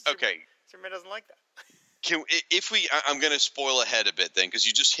 And Superman doesn't like that. I'm going to spoil ahead a bit then, because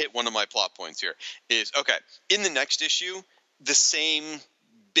you just hit one of my plot points here. In the next issue, the same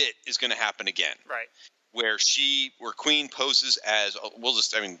bit is going to happen again. Right. Where Queen poses as,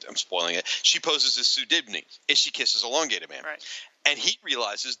 I'm spoiling it. She poses as Sue Dibney, and she kisses Elongated Man. Right. And he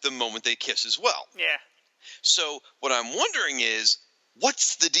realizes the moment they kiss as well. Yeah. So what I'm wondering is,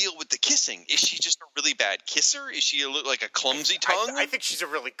 what's the deal with the kissing? Is she just a really bad kisser? Is she like a clumsy tongue? I think she's a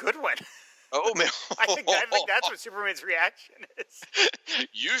really good one. Oh, man. I think that's what Superman's reaction is.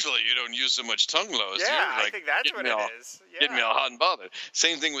 Usually you don't use so much tongue, Lois. Yeah, I think that's what it is. Yeah. Getting me all hot and bothered.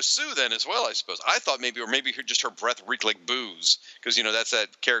 Same thing with Sue then as well, I suppose. I thought maybe just her breath reeked like booze. Because, that's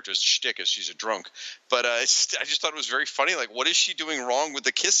that character's shtick is she's a drunk. But I just thought it was very funny. Like, what is she doing wrong with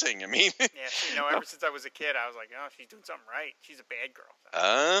the kissing? Yeah, ever since I was a kid, I was like, oh, she's doing something right. She's a bad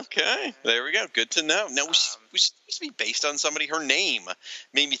girl. Okay. There we go. Good to know. Now, was she supposed to be based on somebody? Her name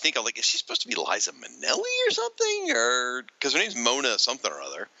made me think of, is she supposed to be Liza Minnelli or something? Or because her name's Mona something or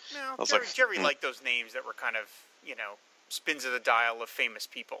other. No, Jerry liked those names that were kind of, spins of the dial of famous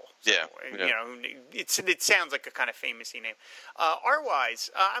people. So, it sounds like a kind of famous-y name.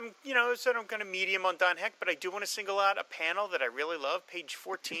 Art-wise, I'm kind of medium on Don Heck, but I do want to single out a panel that I really love, page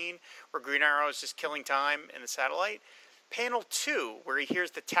 14, where Green Arrow is just killing time in the satellite. Panel 2, where he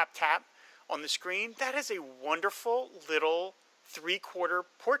hears the tap-tap on the screen. That is a wonderful little 3/4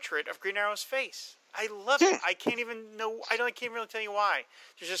 portrait of Green Arrow's face. I love it. I can't really tell you why.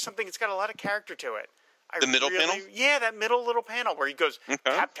 There's just something, it's got a lot of character to it. The middle panel? Yeah, that middle little panel where he goes,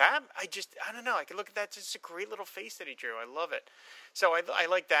 tap, tap. I don't know. I can look at that. It's just a great little face that he drew. I love it. So I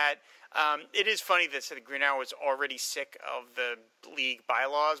like that. It is funny that Green Arrow was already sick of the League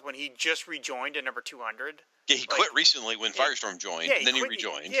bylaws when he just rejoined in number 200. Yeah, he quit recently when Firestorm joined, and then he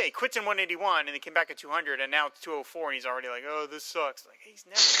rejoined. He quits in 181, and then came back at 200, and now it's 204, and he's already like, oh, this sucks. He's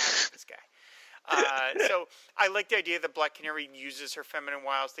never happy with this guy. So I like the idea that Black Canary uses her feminine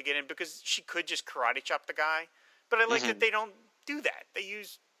wiles to get in, because she could just karate chop the guy. But I like that they don't do that. They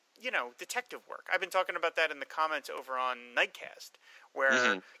use detective work. I've been talking about that in the comments over on Nightcast, where,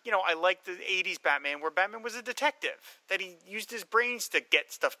 I like the 80s Batman, where Batman was a detective, that he used his brains to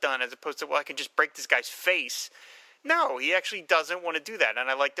get stuff done, as opposed to, I can just break this guy's face. No, he actually doesn't want to do that, and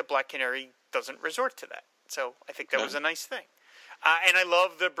I like that Black Canary doesn't resort to that. So I think that was a nice thing. And I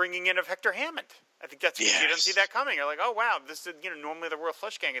love the bringing in of Hector Hammond. I think that's, you don't see that coming. You're like, oh, wow, this is, normally the Royal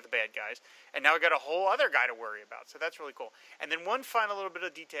Flush Gang are the bad guys, and now we got a whole other guy to worry about. So that's really cool. And then one final little bit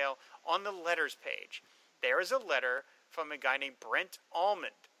of detail on the letters page. There is a letter from a guy named Brent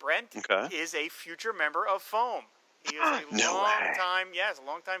Almond. Brent is a future member of Foam. He is a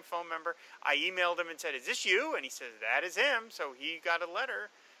long-time Foam member. I emailed him and said, is this you? And he says, that is him. So he got a letter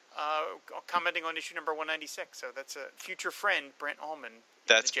commenting on issue number 196. So that's a future friend, Brent Almond.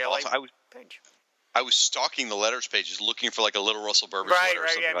 That's awesome. I was stalking the letters pages looking for like a Little Russell Burbage letter or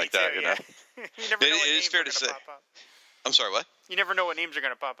something like that. You never know what names are going to pop up. I'm sorry, what? You never know what names are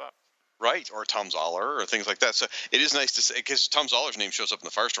going to pop up. Right, or Tom Zoller or things like that. So it is nice to say, because Tom Zoller's name shows up in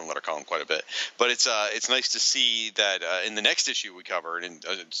the Firestorm letter column quite a bit. But it's nice to see that in the next issue we covered, and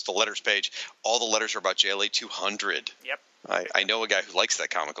it's the letters page, all the letters are about JLA 200. Yep. I know a guy who likes that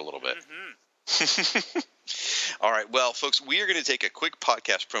comic a little bit. All right, well, folks, we are going to take a quick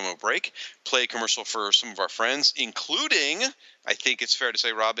podcast promo break, play a commercial for some of our friends, including, I think it's fair to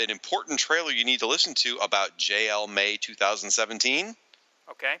say, Rob, an important trailer you need to listen to about JL May 2017.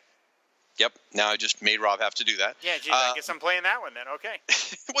 Okay. Yep. Now I just made Rob have to do that. Yeah, geez, I guess I'm playing that one then. Okay.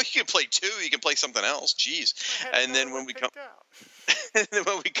 Well, you can play two. You can play something else. Jeez. And then when we come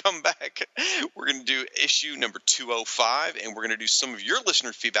back, we're going to do issue number 205, and we're going to do some of your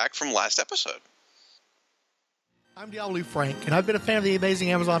listener feedback from last episode. I'm Diablo Frank, and I've been a fan of the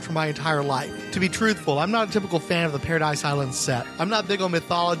Amazing Amazon for my entire life. To be truthful, I'm not a typical fan of the Paradise Island set. I'm not big on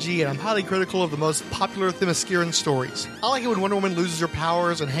mythology, and I'm highly critical of the most popular Themysciran stories. I like it when Wonder Woman loses her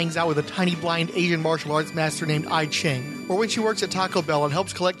powers and hangs out with a tiny blind Asian martial arts master named I Ching, or when she works at Taco Bell and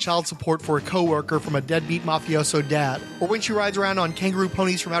helps collect child support for a coworker from a deadbeat mafioso dad, or when she rides around on kangaroo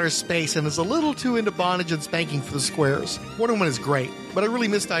ponies from outer space and is a little too into bondage and spanking for the squares. Wonder Woman is great, but I really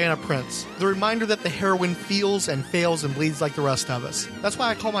miss Diana Prince, the reminder that the heroine feels and fails and bleeds like the rest of us. That's why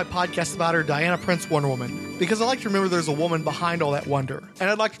I call my podcast about her Diana Prince Wonder Woman, because I like to remember there's a woman behind all that wonder, and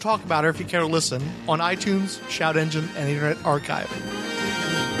I'd like to talk about her, if you care to listen, on iTunes, Shout Engine, and Internet Archive.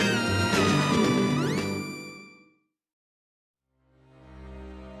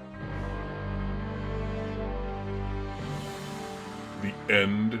 The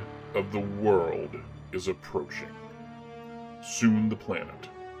end of the world is approaching. Soon the planet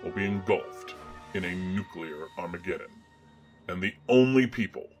will be engulfed in a nuclear Armageddon, and the only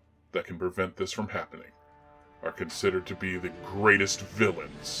people that can prevent this from happening are considered to be the greatest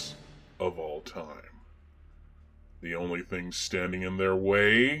villains of all time. The only thing standing in their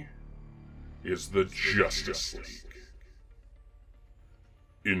way is the Justice League.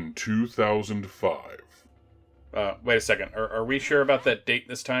 In 2005... wait a second. Are we sure about that date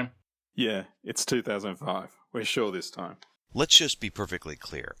this time? Yeah, it's 2005. We're sure this time. Let's just be perfectly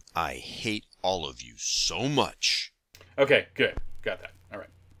clear. I hate all of you so much. Okay, good. Got that. All right.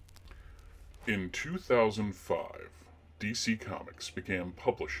 In 2005, DC Comics began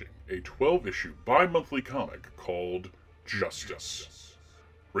publishing a 12-issue bi-monthly comic called Justice.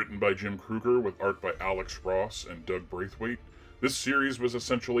 Written by Jim Kruger with art by Alex Ross and Doug Braithwaite, this series was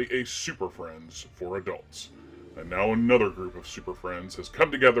essentially a Super Friends for adults. And now another group of Super Friends has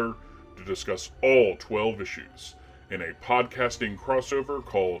come together to discuss all 12 issues in a podcasting crossover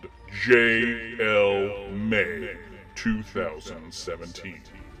called JL May 2017.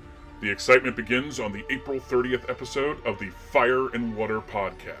 The excitement begins on the April 30th episode of the Fire and Water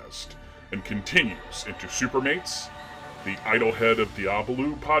podcast and continues into Supermates, the Idlehead of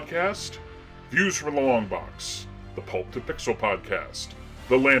Diabolu podcast, Views from the Long Box, the Pulp to Pixel podcast,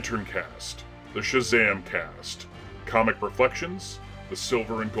 the Lantern Cast, the Shazam Cast, Comic Reflections, the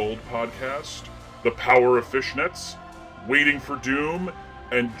Silver and Gold podcast, the Power of Fishnets, Waiting for Doom,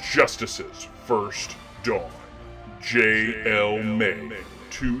 and Justice's First Dawn. JL May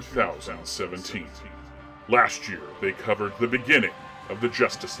 2017. Last year, they covered the beginning of the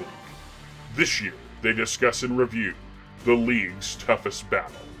Justice League. This year, they discuss and review the League's toughest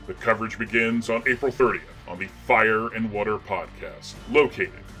battle. The coverage begins on April 30th on the Fire and Water podcast,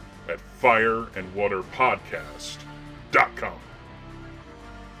 located at fireandwaterpodcast.com.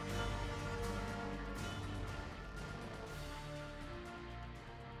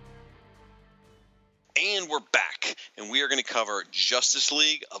 And we're back, and we are going to cover Justice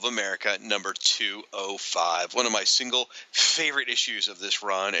League of America number 205, one of my single favorite issues of this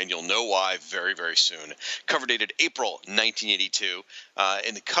run, and you'll know why very, very soon. Cover dated April 1982,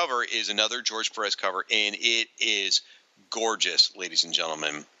 and the cover is another George Perez cover, and it is gorgeous, ladies and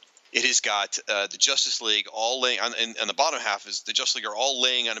gentlemen. It has got the Justice League all laying on, and the bottom half is the Justice League are all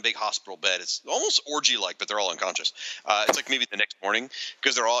laying on a big hospital bed. It's almost orgy-like, but they're all unconscious. It's like maybe the next morning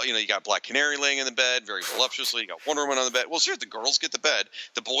because they're all, you got Black Canary laying in the bed very voluptuously. You got Wonder Woman on the bed. Well, sure, the girls get the bed.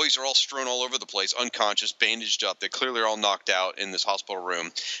 The boys are all strewn all over the place, unconscious, bandaged up. They clearly are all knocked out in this hospital room.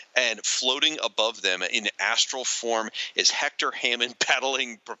 And floating above them in astral form is Hector Hammond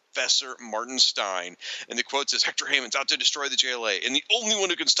battling Professor Martin Stein. And the quote says, Hector Hammond's out to destroy the JLA, and the only one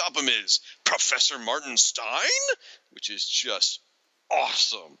who can stop him is Professor Martin Stein, which is just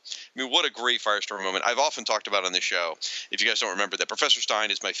awesome. I mean, what a great Firestorm moment. I've often talked about on this show, if you guys don't remember, that Professor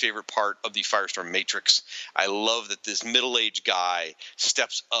Stein is my favorite part of the Firestorm Matrix. I love that this middle-aged guy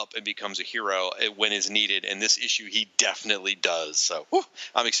steps up and becomes a hero when is needed, and this issue he definitely does. So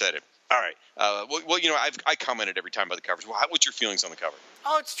I'm excited. All right. Well, I commented every time by the covers. What's your feelings on the cover?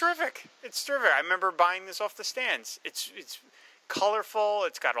 Oh, it's terrific. It's terrific. I remember buying this off the stands. It's colorful.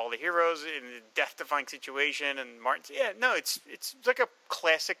 It's got all the heroes in a death-defying situation, and Martin's. Yeah, no, it's like a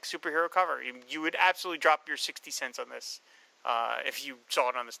classic superhero cover. You would absolutely drop your 60 cents on this if you saw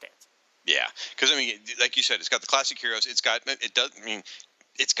it on the stands. Yeah, because I mean, like you said, it's got the classic heroes. It's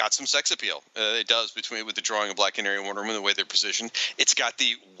got some sex appeal. It does with the drawing of Black Canary and Wonder Woman, the way they're positioned. It's got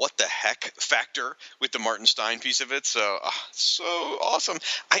the what the heck factor with the Martin Stein piece of it. So awesome.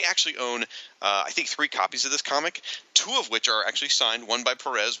 I actually own, I think, 3 copies of this comic, 2 of which are actually signed, one by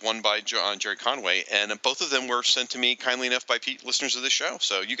Perez, one by Jerry Conway, and both of them were sent to me kindly enough by listeners of this show.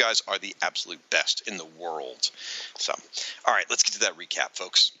 So you guys are the absolute best in the world. So, all right, let's get to that recap,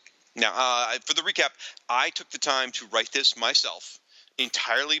 folks. Now, for the recap, I took the time to write this myself,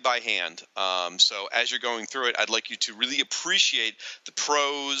 entirely by hand. So as you're going through it, I'd like you to really appreciate the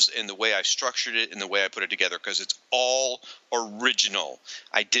prose and the way I structured it and the way I put it together, because it's all original.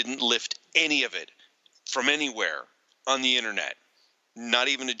 I didn't lift any of it from anywhere on the internet, not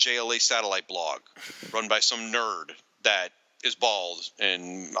even a JLA satellite blog run by some nerd that is bald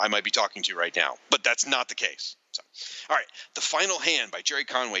and I might be talking to right now. But that's not the case. So, all right, The Final Hand by Jerry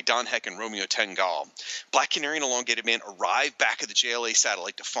Conway, Don Heck, and Romeo Tengal. Black Canary and Elongated Man arrive back at the JLA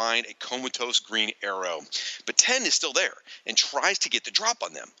satellite to find a comatose Green Arrow. But Ten is still there and tries to get the drop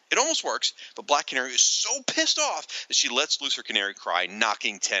on them. It almost works, but Black Canary is so pissed off that she lets loose her canary cry,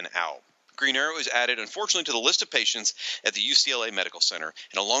 knocking Ten out. Green Arrow is added, unfortunately, to the list of patients at the UCLA Medical Center,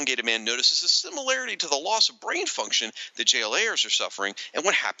 and Elongated Man notices a similarity to the loss of brain function that JLAers are suffering and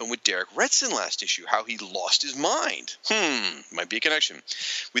what happened with Derek Redson last issue, how he lost his mind. Might be a connection.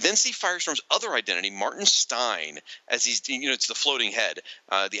 We then see Firestorm's other identity, Martin Stein, as he's, it's the floating head,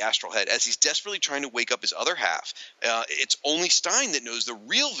 the astral head, as he's desperately trying to wake up his other half. It's only Stein that knows the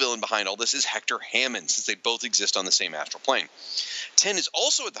real villain behind all this is Hector Hammond, since they both exist on the same astral plane. Ten is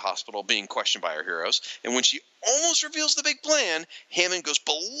also at the hospital being questioned by our heroes, and when she almost reveals the big plan, Hammond goes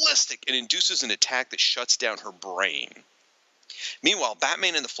ballistic and induces an attack that shuts down her brain. Meanwhile,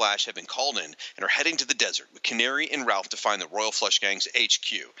 Batman and the Flash have been called in and are heading to the desert with Canary and Ralph to find the Royal Flush Gang's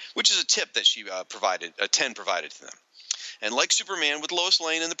HQ, which is a tip that Ten provided to them. And like Superman with Lois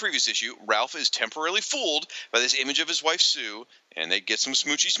Lane in the previous issue, Ralph is temporarily fooled by this image of his wife Sue, and they get some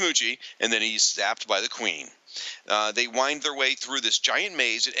smoochy, and then he's zapped by the Queen. They wind their way through this giant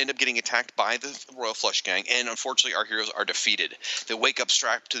maze and end up getting attacked by the Royal Flush Gang, and unfortunately our heroes are defeated. They wake up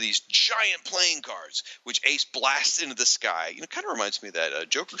strapped to these giant playing cards, which Ace blasts into the sky. Kind of reminds me of that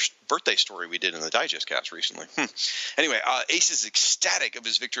Joker's birthday story we did in the Digest cast recently. Anyway, Ace is ecstatic of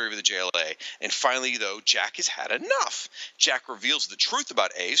his victory over the JLA, and finally, though, Jack has had enough. Jack reveals the truth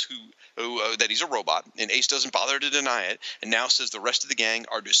about Ace, that he's a robot, and Ace doesn't bother to deny it, and now says the rest of the gang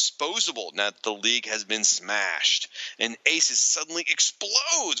are disposable now that the League has been smashed. And Ace suddenly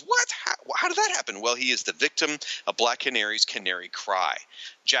explodes. What? How did that happen? Well, he is the victim of Black Canary's canary cry.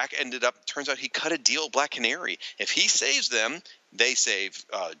 Jack turns out he cut a deal with Black Canary. If he saves them, they save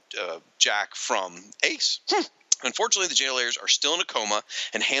Jack from Ace. Unfortunately, the JLAers are still in a coma,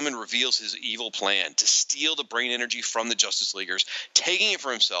 and Hammond reveals his evil plan to steal the brain energy from the Justice Leaguers, taking it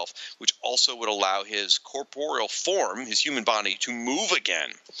for himself, which also would allow his corporeal form, his human body, to move again.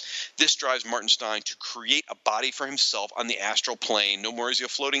 This drives Martin Stein to create a body for himself on the astral plane. No more is he a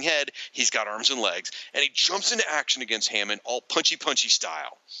floating head, he's got arms and legs, and he jumps into action against Hammond, all punchy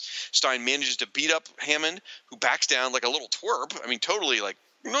style. Stein manages to beat up Hammond, who backs down like a little twerp. I mean, totally like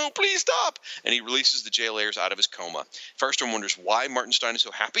No, please stop. And he releases the jailer's out of his coma. Firestorm wonders why Martin Stein is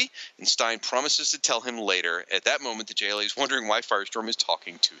so happy, and Stein promises to tell him later. At that moment, the jailer is wondering why Firestorm is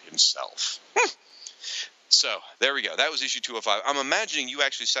talking to himself. So, there we go. That was issue 205. I'm imagining you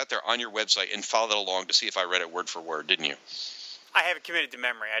actually sat there on your website and followed along to see if I read it word for word, didn't you? I have it committed to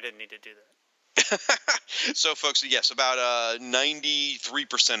memory. I didn't need to do that. So, folks, yes, about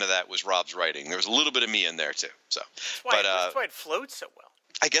 93% of that was Rob's writing. There was a little bit of me in there, too. So, that's why it floats so well.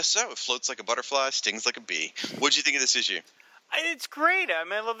 I guess so. It floats like a butterfly, stings like a bee. What did you think of this issue? It's great. I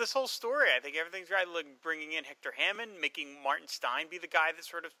mean, I love this whole story. I think everything's right. Look, bringing in Hector Hammond, making Martin Stein be the guy that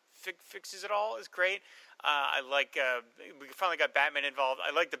sort of fixes it all is great. I like we finally got Batman involved.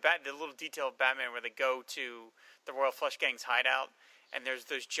 I like the little detail of Batman where they go to the Royal Flush Gang's hideout, and there's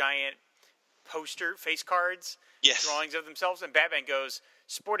those giant poster face cards, yes, drawings of themselves, and Batman goes,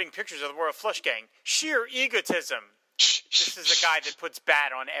 sporting pictures of the Royal Flush Gang. Sheer egotism. This is the guy that puts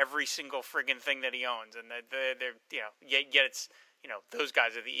Bat on every single friggin' thing that he owns, and they're yet it's those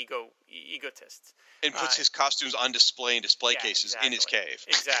guys are the egotists. And puts his costumes on display in display cases in his cave.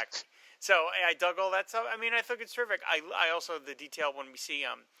 Exactly. So I dug all that stuff. I mean, I think it's terrific. I also the detail when we see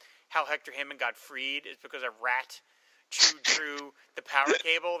how Hector Hammond got freed is because a rat chewed through the power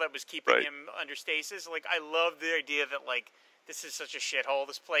cable that was keeping him under stasis. Like, I love the idea that, like, this is such a shithole,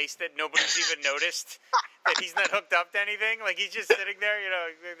 this place, that nobody's even noticed that he's not hooked up to anything. Like, he's just sitting there,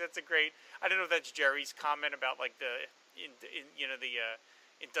 that's a great, I don't know if that's Jerry's comment about, like, the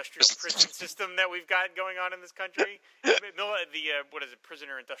industrial prison system that we've got going on in this country. What is it,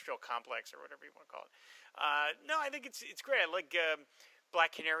 prisoner industrial complex or whatever you want to call it. No, I think it's great. I like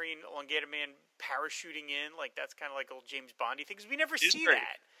Black Canary and Elongated Man parachuting in, like that's kind of like old James Bondy things. We never see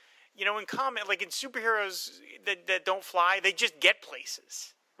that, in comic, like in superheroes that don't fly, they just get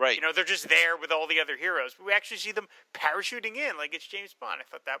places. Right. They're just there with all the other heroes. But we actually see them parachuting in, like it's James Bond. I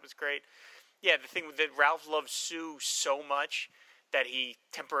thought that was great. Yeah, the thing that Ralph loves Sue so much that he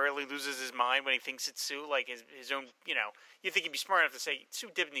temporarily loses his mind when he thinks it's Sue, like his own. You think he'd be smart enough to say Sue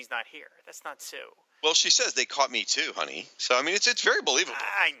Dibney's not here. That's not Sue. Well, she says they caught me too, honey. So, I mean, it's very believable.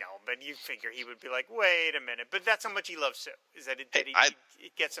 I know, but you figure he would be like, wait a minute. But that's how much he loves Sue, is that it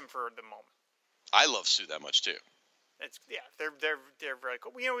gets him for the moment. I love Sue that much, too. They're very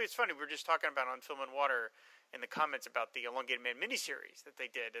cool. It's funny. We were just talking about on Film and Water in the comments about the Elongated Man miniseries that they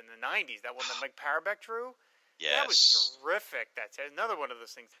did in the 90s, that one that Mike Parobeck drew. Yes. That was terrific. That's another one of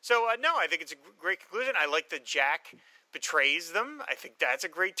those things. So, no, I think it's a great conclusion. I like that Jack betrays them. I think that's a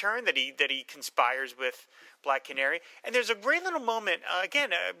great turn, that he conspires with Black Canary. And there's a great little moment,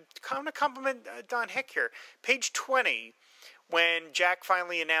 again, I'm going to compliment Don Heck here. Page 20, when Jack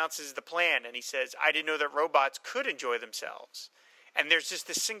finally announces the plan, and he says, I didn't know that robots could enjoy themselves. And there's just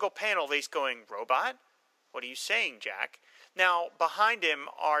this single panel of Ace going, robot? What are you saying, Jack? Now, behind him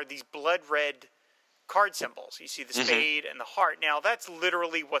are these blood red card symbols. You see the spade and the heart. Now, that's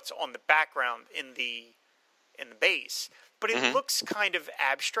literally what's on the background in the base, but it looks kind of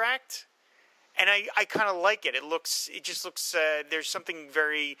abstract, and I kind of like it. It just looks there's something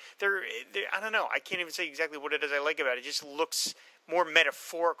very there. I don't know. I can't even say exactly what it is I like about it. It just looks more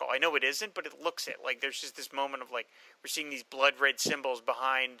metaphorical. I know it isn't, but it looks it. Like there's just this moment of like we're seeing these blood red symbols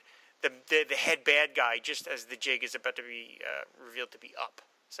behind the head bad guy just as the jig is about to be revealed to be up.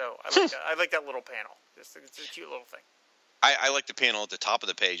 So I like that little panel. It's a cute little thing. I like the panel at the top of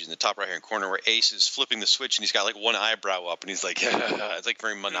the page in the top right-hand corner where Ace is flipping the switch and he's got like one eyebrow up and he's like, it's like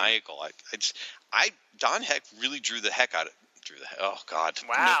very maniacal. Don Heck really drew the heck out of oh God,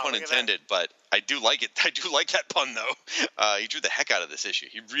 wow, no pun intended, but I do like it. I do like that pun though. He drew the heck out of this issue.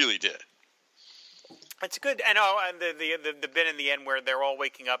 He really did. It's good. And the bit in the end where they're all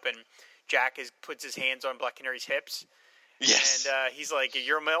waking up and Jack puts his hands on Black Canary's hips. Yes. And he's like,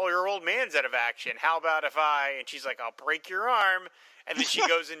 your old man's out of action. How about if I... And she's like, I'll break your arm. And then she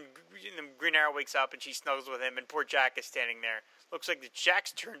goes and Green Arrow wakes up and she snuggles with him. And poor Jack is standing there. Looks like it's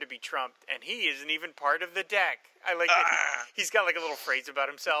Jack's turn to be trumped. And he isn't even part of the deck. I like it. He's got like a little phrase about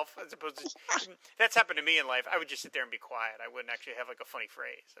himself. As opposed to... That's happened to me in life. I would just sit there and be quiet. I wouldn't actually have like a funny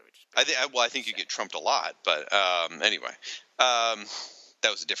phrase. I would just I think you get trumped a lot. But anyway. That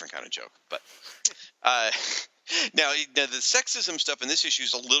was a different kind of joke. But... Now, the sexism stuff in this issue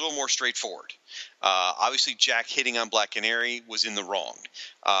is a little more straightforward. Obviously, Jack hitting on Black Canary was in the wrong.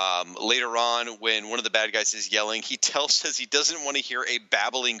 Later on, when one of the bad guys is yelling, he says he doesn't want to hear a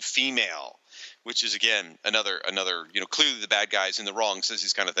babbling female, which is, again, another clearly the bad guy's in the wrong, says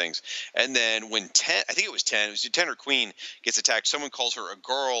these kind of things. And then when 10 or Queen gets attacked, someone calls her a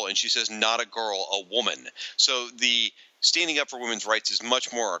girl, and she says, not a girl, a woman. So the standing up for women's rights is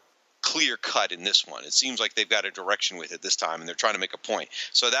much more clear cut in this one. It seems like they've got a direction with it this time, and they're trying to make a point.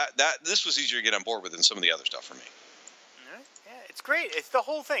 So this was easier to get on board with than some of the other stuff for me. Yeah, it's great. It's the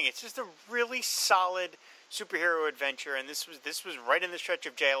whole thing. It's just a really solid superhero adventure, and this was right in the stretch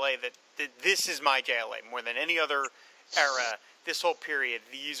of JLA that this is my JLA more than any other era. This whole period,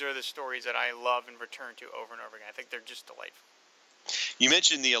 these are the stories that I love and return to over and over again. I think they're just delightful. You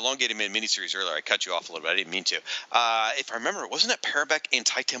mentioned the Elongated Man miniseries earlier. I cut you off a little bit. I didn't mean to. If I remember, wasn't that Parabec and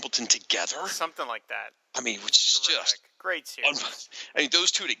Ty Templeton together? Something like that. I mean, which is just great series. I mean,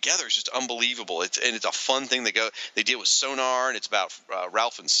 those two together is just unbelievable. It's a fun thing. They deal with Sonar, and it's about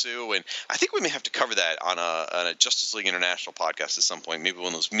Ralph and Sue. And I think we may have to cover that on a Justice League International podcast at some point, maybe one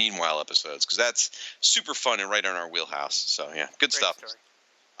of those Meanwhile episodes, because that's super fun and right on our wheelhouse. So yeah, good great stuff. Story.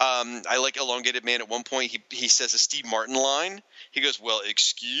 I like Elongated Man. At one point, he says a Steve Martin line. He goes, "Well,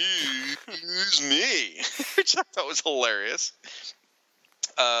 excuse me," which I thought was hilarious.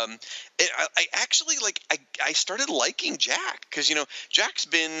 I actually I started liking Jack because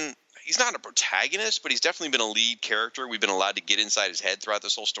he's not a protagonist, but he's definitely been a lead character. We've been allowed to get inside his head throughout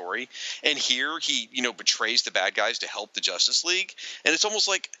this whole story, and here he betrays the bad guys to help the Justice League, and it's almost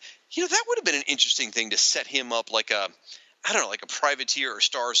like that would have been an interesting thing to set him up like a privateer or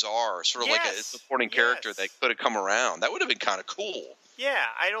Star Czar, sort of like a supporting character that could have come around. That would have been kind of cool. Yeah,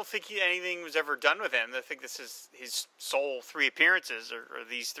 I don't think anything was ever done with him. I think this is his sole 3 appearances or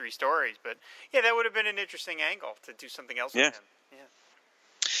these 3 stories. But yeah, that would have been an interesting angle to do something else with him. Yeah.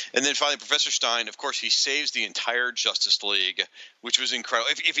 And then finally, Professor Stein, of course, he saves the entire Justice League, which was incredible.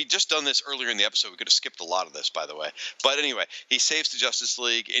 If he'd just done this earlier in the episode, we could have skipped a lot of this, by the way. But anyway, he saves the Justice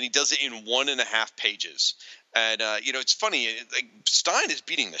League, and he does it in 1.5 pages. And, it's funny. Stein is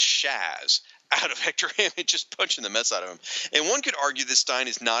beating the shaz out of Hector Hammond, just punching the mess out of him. And one could argue that Stein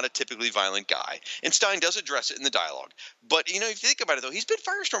is not a typically violent guy. And Stein does address it in the dialogue. But, if you think about it, though, he's been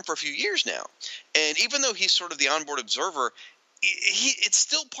Firestorm for a few years now. And even though he's sort of the onboard observer, it's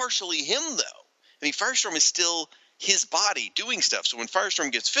still partially him, though. I mean, Firestorm is still his body doing stuff. So when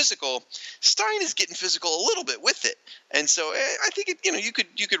Firestorm gets physical, Stein is getting physical a little bit with it. And so I think you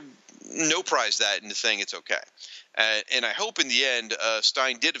could no prize that into saying it's okay. And I hope in the end,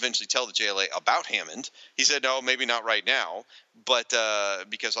 Stein did eventually tell the JLA about Hammond. He said, no, maybe not right now, but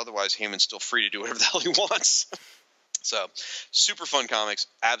because otherwise Hammond's still free to do whatever the hell he wants. So, super fun comics.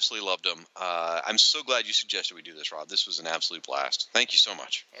 Absolutely loved them. I'm so glad you suggested we do this, Rob. This was an absolute blast. Thank you so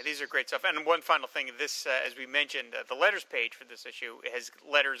much. Yeah, these are great stuff. And one final thing, this, as we mentioned, the letters page for this issue has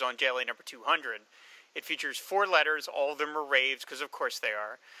letters on JLA number 200. It features 4 letters. All of them are raves, because of course they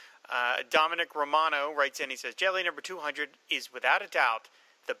are. Dominic Romano writes in, he says, JLA number 200 is without a doubt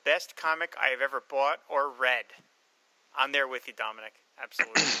the best comic I have ever bought or read. I'm there with you, Dominic.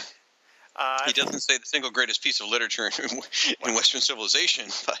 Absolutely. He doesn't say the single greatest piece of literature in Western civilization,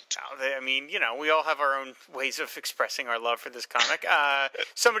 but I mean, we all have our own ways of expressing our love for this comic.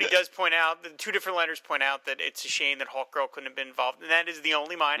 Somebody does point out, the 2 different letters point out that it's a shame that Hawkgirl couldn't have been involved, and that is the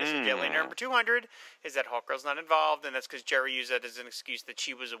only minus of JLA number 200 is that Hawkgirl's not involved, and that's because Jerry used that as an excuse that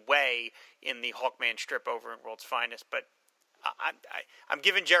she was away in the Hawkman strip over in World's Finest. But I'm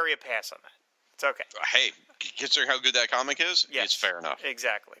giving Jerry a pass on that. It's okay. Hey, considering how good that comic is, yes, it's fair enough.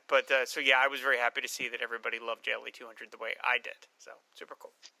 Exactly. But so yeah, I was very happy to see that everybody loved JLA 200 the way I did. So super cool.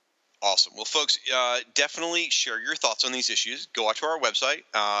 Awesome. Well, folks, definitely share your thoughts on these issues. Go out to our website,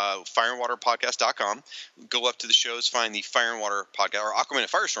 fireandwaterpodcast.com. Go up to the shows, find the Fire and Water Podcast or Aquaman and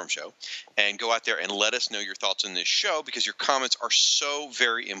Firestorm show, and go out there and let us know your thoughts on this show because your comments are so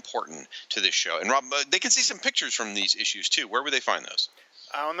very important to this show. And Rob, they can see some pictures from these issues too. Where would they find those?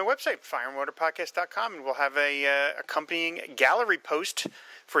 On the website, fireandwaterpodcast.com, and we'll have a accompanying gallery post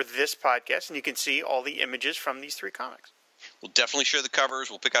for this podcast, and you can see all the images from these 3 comics. We'll definitely share the covers.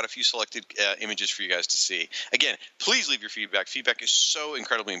 We'll pick out a few selected images for you guys to see. Again, please leave your feedback. Feedback is so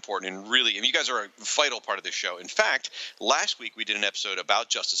incredibly important, and really, you guys are a vital part of this show. In fact, last week we did an episode about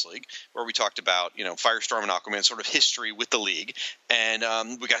Justice League where we talked about, Firestorm and Aquaman sort of history with the League, and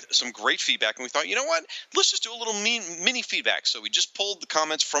we got some great feedback, and we thought, you know what? Let's just do a little mini feedback. So we just pulled the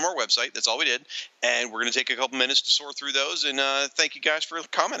comments from our website. That's all we did, and we're going to take a couple minutes to sort through those, and thank you guys for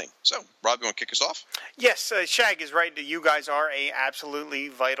commenting. So, Rob, you want to kick us off? Yes, Shag is right. You guys are a absolutely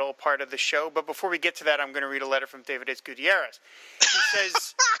vital part of the show. But before we get to that, I'm going to read a letter from David H. Gutierrez.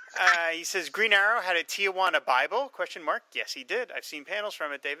 He says, Green Arrow had a Tijuana Bible? ? Yes, he did. I've seen panels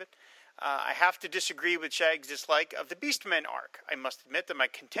from it, David. I have to disagree with Shag's dislike of the Beastmen arc. I must admit that my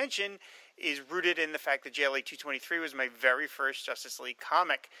contention is rooted in the fact that JLA 223 was my very first Justice League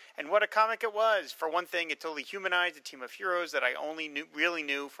comic. And what a comic it was! For one thing, it totally humanized a team of heroes that I only really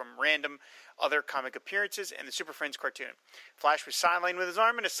knew from random other comic appearances and the Super Friends cartoon. Flash was sidelined with his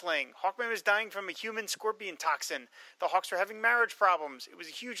arm in a sling. Hawkman was dying from a human scorpion toxin. The Hawks were having marriage problems. It was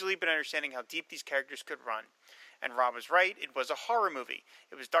a huge leap in understanding how deep these characters could run. And Rob was right, it was a horror movie.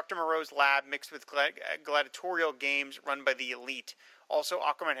 It was Dr. Moreau's lab mixed with gladiatorial games run by the elite. Also,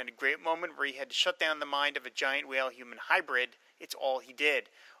 Aquaman had a great moment where he had to shut down the mind of a giant whale-human hybrid. It's all he did.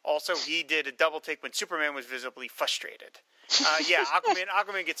 Also, he did a double take when Superman was visibly frustrated.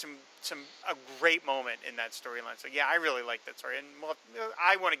 Aquaman gets a great moment in that storyline. So yeah, I really like that story, and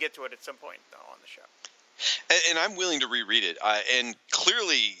I want to get to it at some point though on the show. And I'm willing to reread it. And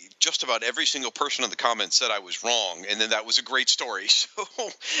clearly, just about every single person in the comments said I was wrong, and then that was a great story. So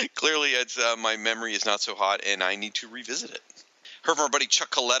clearly, my memory is not so hot, and I need to revisit it. Heard from our buddy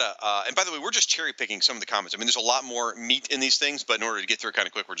Chuck Coletta. And by the way, we're just cherry picking some of the comments. I mean, there's a lot more meat in these things, but in order to get through it kind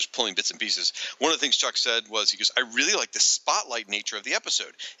of quick, we're just pulling bits and pieces. One of the things Chuck said was, he goes, I really like the spotlight nature of the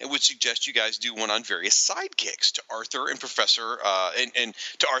episode and would suggest you guys do one on various sidekicks to Arthur and Professor, and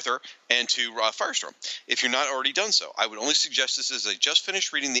to Arthur and to Firestorm. If you're not already done so, I would only suggest this as I just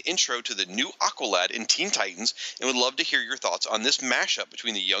finished reading the intro to the new Aqualad in Teen Titans and would love to hear your thoughts on this mashup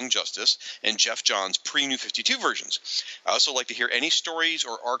between the Young Justice and Jeff Johns pre-New 52 versions. I also like to hear any stories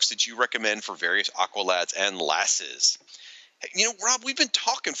or arcs that you recommend for various Aqualads and Lasses. You know, Rob, we've been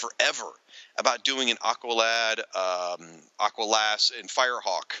talking forever about doing an Aqualad, Aqualass, and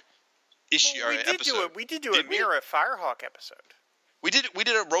Firehawk issue. Well, we did do a Mira Firehawk episode. We did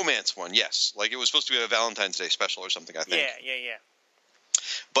a romance one, yes. Like it was supposed to be a Valentine's Day special or something, I think. Yeah.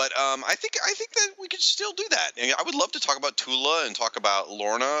 But I think that we could still do that. And I would love to talk about Tula and talk about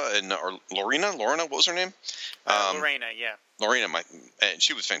Lorna, what was her name? Lorena, yeah. Lorena, and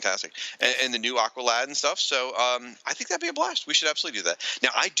she was fantastic, and the new Aqualad and stuff. So I think that'd be a blast. We should absolutely do that. Now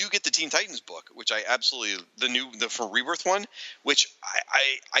I do get the Teen Titans book, which I absolutely the for Rebirth one, which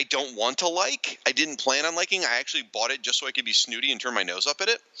I don't want to like. I didn't plan on liking. I actually bought it just so I could be snooty and turn my nose up at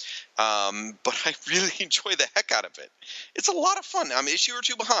it. But I really enjoy the heck out of it. It's a lot of fun. I'm an issue or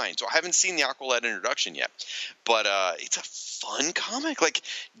two behind, so I haven't seen the Aqualad introduction yet. But it's a fun comic. Like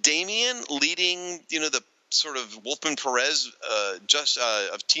Damian leading, the sort of Wolfman Perez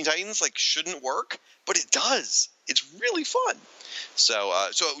of Teen Titans shouldn't work, but it does. It's really fun. So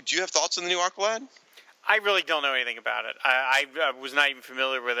do you have thoughts on the new Aqualad? I really don't know anything about it. I was not even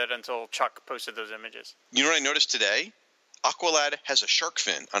familiar with it until Chuck posted those images. You know what I noticed today? Aqualad has a shark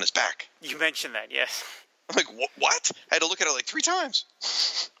fin on his back. You mentioned that, yes. I'm like, what? I had to look at it 3 times.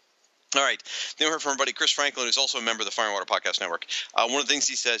 All right. Then we heard from our buddy Chris Franklin, who's also a member of the Fire and Water Podcast Network. One of the things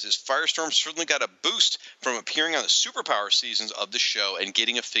he says is Firestorm certainly got a boost from appearing on the Superpower seasons of the show and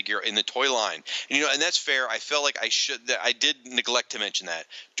getting a figure in the toy line. And, and that's fair. I felt like I did neglect to mention that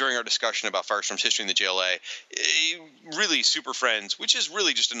during our discussion about Firestorm's history in the JLA. Really, Super Friends, which is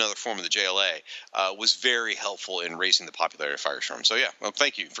really just another form of the JLA, was very helpful in raising the popularity of Firestorm. So, yeah, well,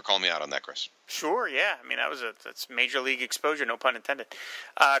 thank you for calling me out on that, Chris. Sure, yeah. I mean, that's major league exposure, no pun intended.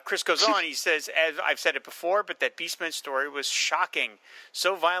 Chris goes on, he says, as I've said it before, but that Beastman story was shocking.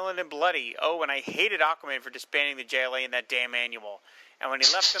 So violent and bloody. Oh, and I hated Aquaman for disbanding the JLA in that damn annual. And when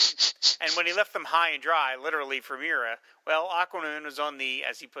he left them high and dry, literally for Mira, well, Aquaman was on the,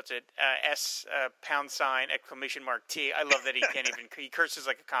 as he puts it, S !T. I love that he curses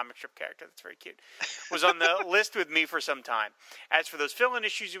like a comic strip character. That's very cute. Was on the list with me for some time. As for those fill-in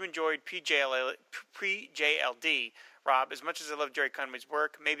issues you enjoyed pre-JLD, Rob, as much as I love Jerry Conway's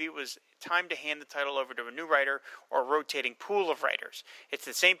work, maybe it was time to hand the title over to a new writer or a rotating pool of writers. It's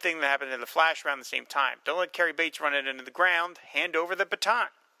the same thing that happened in The Flash around the same time. Don't let Kerry Bates run it into the ground. Hand over the baton.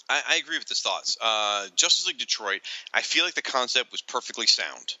 I agree with his thoughts. Justice League Detroit, I feel like the concept was perfectly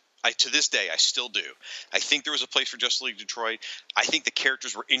sound. To this day, I still do. I think there was a place for Justice League Detroit. I think the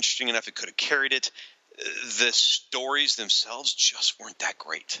characters were interesting enough it could have carried it. The stories themselves just weren't that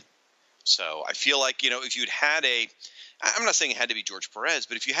great. So I feel like, if you'd had I'm not saying it had to be George Perez,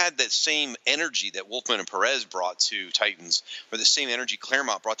 but if you had that same energy that Wolfman and Perez brought to Titans, or the same energy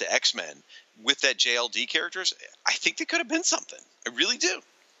Claremont brought to X-Men with that JLD characters, I think they could have been something. I really do.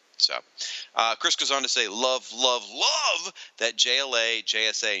 So Chris goes on to say, love that JLA,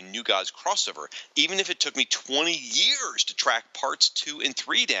 JSA, New Gods crossover, even if it took me 20 years to track parts 2 and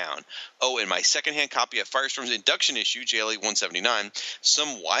 3 down. Oh, and my secondhand copy of Firestorm's induction issue, JLA 179,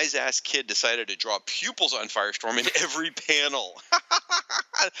 some wise-ass kid decided to draw pupils on Firestorm in every panel.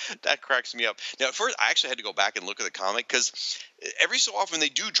 That cracks me up. Now, at first, I actually had to go back and look at the comic because every so often they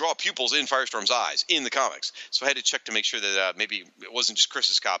do draw pupils in Firestorm's eyes in the comics. So I had to check to make sure that maybe it wasn't just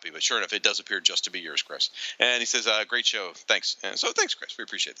Chris's copy, but sure enough, it does appear just to be yours, Chris. And he says, great show. Thanks. And so thanks, Chris. We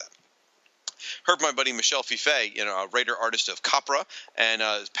appreciate that. Heard from my buddy Michel Fiffe, a writer-artist of Capra and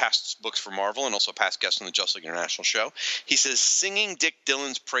past books for Marvel and also past guest on the Justice League International show. He says, singing Dick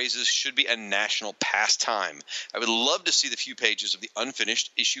Dillon's praises should be a national pastime. I would love to see the few pages of the unfinished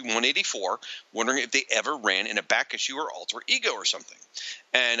issue 184, wondering if they ever ran in a back issue or alter ego or something.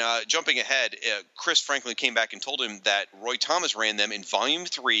 And jumping ahead, Chris Franklin came back and told him that Roy Thomas ran them in Volume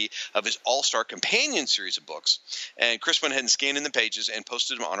 3 of his All-Star Companion series of books. And Chris went ahead and scanned in the pages and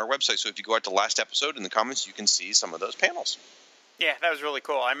posted them on our website. So if you go out to last episode in the comments, you can see some of those panels. Yeah, that was really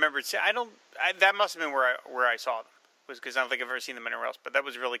cool. I remember that must have been where I saw them. Was because I don't think I've ever seen them anywhere else. But that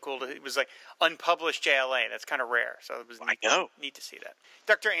was really cool. It was like unpublished JLA. That's kind of rare. So it was neat to see that.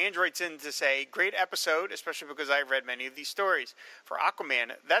 Dr. Android's in to say, great episode, especially because I've read many of these stories. For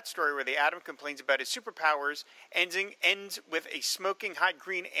Aquaman, that story where the Atom complains about his superpowers ends with a smoking hot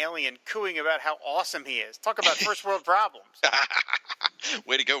green alien cooing about how awesome he is. Talk about first world problems.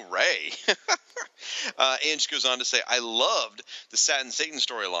 Way to go, Ray. Ange goes on to say, I loved the Satin Satan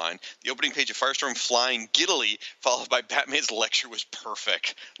storyline. The opening page of Firestorm flying giddily, followed by Batman's lecture, was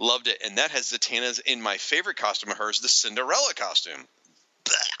perfect. Loved it. And that has Zatanna's in my favorite costume of hers, the Cinderella costume.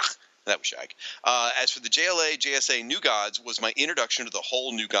 Blech. That was shag. As for the JLA, JSA New Gods was my introduction to the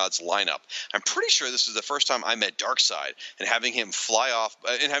whole New Gods lineup. I'm pretty sure this is the first time I met Darkseid, and having him fly off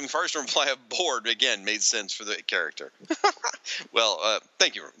and having Firestorm fly aboard again made sense for the character. Well,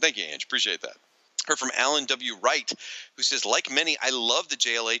 thank you, Ange. Appreciate that. Heard from Alan W. Wright, who says, like many, I love the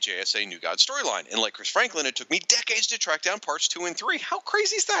JLA JSA New God storyline. And like Chris Franklin, it took me decades to track down parts 2 and 3. How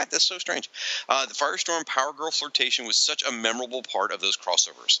crazy is that? That's so strange. The Firestorm Power Girl flirtation was such a memorable part of those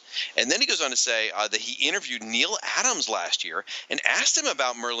crossovers. And then he goes on to say that he interviewed Neil Adams last year and asked him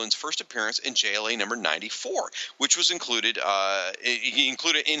about Merlin's first appearance in JLA number 94, which was included. He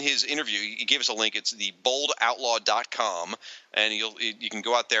included in his interview. He gave us a link. It's the boldoutlaw.com. And you can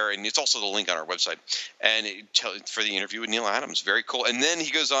go out there, and it's also the link on our website, and for the interview with Neil Adams. Very cool. And then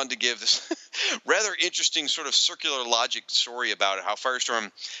he goes on to give this rather interesting sort of circular logic story about how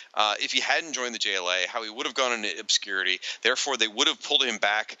Firestorm, if he hadn't joined the JLA, how he would have gone into obscurity. Therefore, they would have pulled him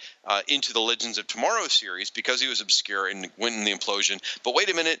back into the Legends of Tomorrow series because he was obscure and went in the implosion. But wait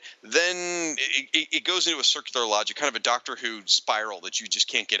a minute, then it goes into a circular logic, kind of a Doctor Who spiral that you just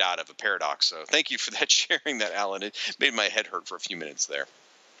can't get out of, a paradox. So thank you for that, sharing that, Alan. It made my head hurt for a few minutes there.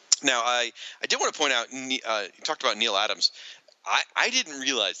 Now, I did want to point out, you talked about Neil Adams. I didn't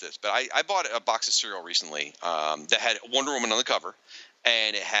realize this, but I bought a box of cereal recently that had Wonder Woman on the cover,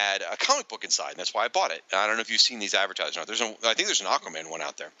 and it had a comic book inside, and that's why I bought it. I don't know if you've seen these advertised or not. I think there's an Aquaman one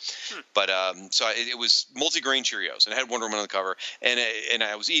out there. But so it was multi-grain Cheerios, and it had Wonder Woman on the cover, and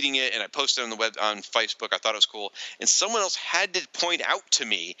I was eating it, and I posted it on Facebook. I thought it was cool, and someone else had to point out to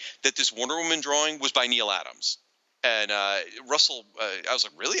me that this Wonder Woman drawing was by Neil Adams. And Russell, I was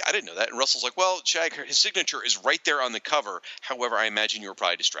like, really? I didn't know that. And Russell's like, well, Shag, his signature is right there on the cover. However, I imagine you were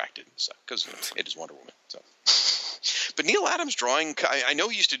probably distracted, because it is Wonder Woman. So, but Neil Adams drawing, I know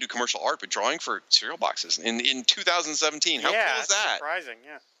he used to do commercial art, but drawing for cereal boxes in 2017. How cool is that? Surprising,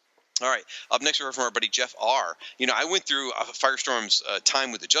 yeah. All right. Up next, we heard from our buddy Jeff R. I went through Firestorm's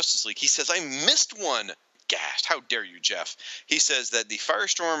time with the Justice League. He says, I missed one. Gassed. How dare you, Jeff? He says that the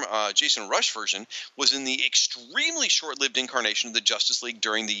Firestorm Jason Rush version was in the extremely short-lived incarnation of the Justice League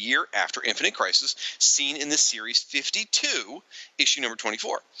during the year after Infinite Crisis, seen in the series 52, issue number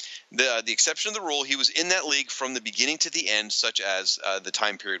 24. The exception of the rule, he was in that league from the beginning to the end, such as the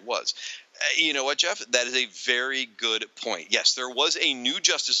time period was. You know what, Jeff? That is a very good point. Yes, there was a new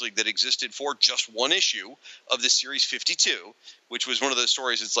Justice League that existed for just one issue of the Series 52, which was one of those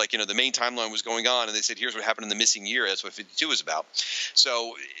stories. It's like, the main timeline was going on, and they said, here's what happened in the missing year. That's what 52 is about.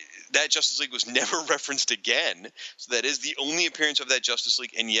 So that Justice League was never referenced again. So that is the only appearance of that Justice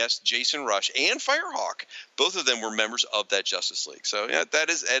League. And yes, Jason Rush and Firehawk, both of them were members of that Justice League. So yeah,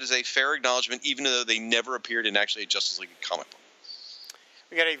 that is a fair acknowledgement, even though they never appeared in actually a Justice League comic book.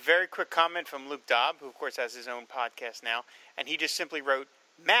 We got a very quick comment from Luke Dobb, who, of course, has his own podcast now, and he just simply wrote,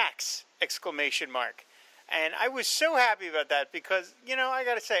 Max! ! And I was so happy about that because, I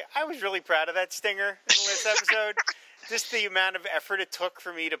got to say, I was really proud of that stinger in the last episode. Just the amount of effort it took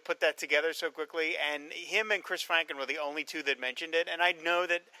for me to put that together so quickly, and him and Chris Franklin were the only two that mentioned it, and I know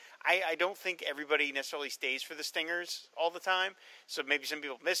that I don't think everybody necessarily stays for the stingers all the time. So maybe some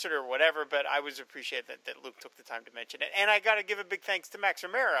people miss it or whatever, but I was appreciate that Luke took the time to mention it. And I got to give a big thanks to Max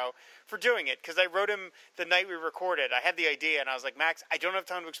Romero for doing it, because I wrote him the night we recorded. I had the idea, and I was like, Max, I don't have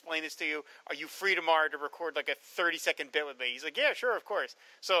time to explain this to you. Are you free tomorrow to record like a 30-second bit with me? He's like, yeah, sure, of course.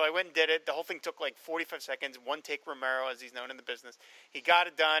 So I went and did it. The whole thing took like 45 seconds, one take Romero, as he's known in the business. He got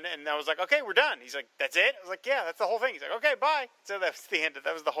it done, and I was like, okay, we're done. He's like, that's it? I was like, yeah, that's the whole thing. He's like, okay, bye. So that was the end.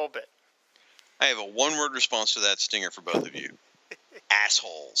 That was the whole bit. I have a one-word response to that stinger for both of you.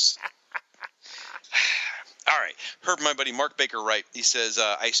 Assholes. All right. Heard my buddy Mark Baker Wright. He says,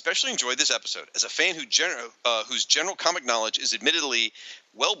 I especially enjoyed this episode. As a fan whose general comic knowledge is admittedly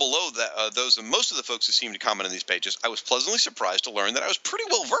well below those of most of the folks who seem to comment on these pages, I was pleasantly surprised to learn that I was pretty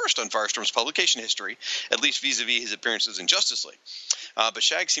well versed on Firestorm's publication history, at least vis-a-vis his appearances in Justice League. But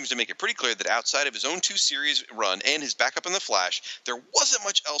Shag seems to make it pretty clear that outside of his own 2-series run and his backup in The Flash, there wasn't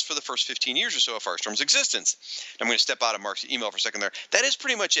much else for the first 15 years or so of Firestorm's existence. I'm going to step out of Mark's email for a second there. That is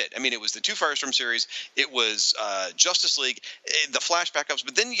pretty much it. I mean, it was the 2 Firestorm series, it was Justice League, the Flash backups,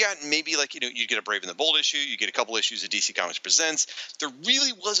 but then you got maybe you get a Brave and the Bold issue, you get a couple issues of DC Comics Presents. There really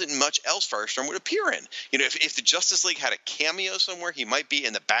wasn't much else Firestorm would appear in. If the Justice League had a cameo somewhere, he might be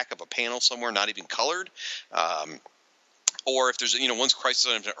in the back of a panel somewhere, not even colored. Or if there's, once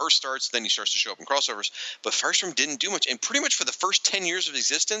Crisis on Earth starts, then he starts to show up in crossovers. But Firestorm didn't do much. And pretty much for the first 10 years of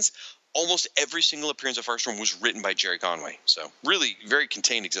existence, almost every single appearance of Firestorm was written by Jerry Conway. So really very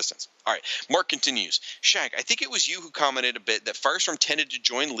contained existence. All right, Mark continues. Shag, I think it was you who commented a bit that Firestorm tended to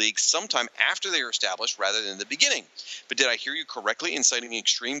join leagues sometime after they were established rather than the beginning. But did I hear you correctly in citing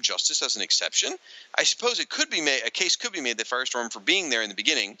Extreme Justice as an exception? I suppose a case could be made that Firestorm for being there in the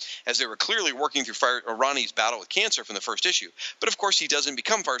beginning, as they were clearly working through Ronnie's battle with cancer from the first issue. But of course, he doesn't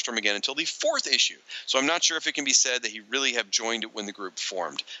become Firestorm again until the 4th issue. So I'm not sure if it can be said that he really have joined it when the group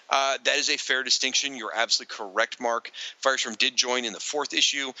formed. That is a fair distinction. You're absolutely correct, Mark. Firestorm did join in the 4th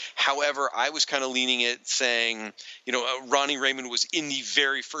issue. However, I was kind of leaning it, saying, Ronnie Raymond was in the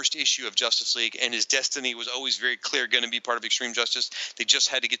very first issue of Justice League, and his destiny was always very clear, going to be part of Extreme Justice. They just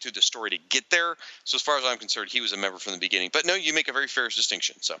had to get through the story to get there. So as far as I'm concerned, he was a member from the beginning. But no, you make a very fair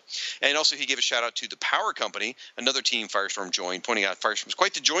distinction. So, and also he gave a shout out to the Power Company, another team Firestorm joined, pointing out Firestorm was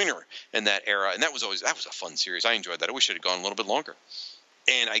quite the joiner in that era, and that was a fun series. I enjoyed that. I wish it had gone a little bit longer.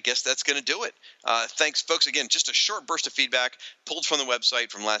 And I guess that's going to do it. Thanks, folks. Again, just a short burst of feedback pulled from the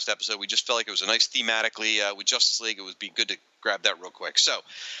website from last episode. We just felt like it was a nice thematically with Justice League. It would be good to grab that real quick. So,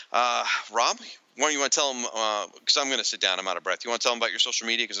 Rob, why don't you want to tell them, because I'm going to sit down. I'm out of breath. You want to tell them about your social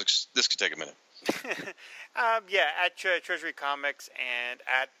media? Because this could take a minute. At Treasury Comics and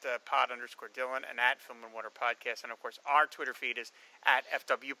at pod_Dylan and at Film and Water Podcast. And, of course, our Twitter feed is at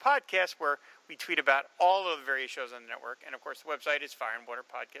FW Podcast, where we tweet about all of the various shows on the network. And, of course, the website is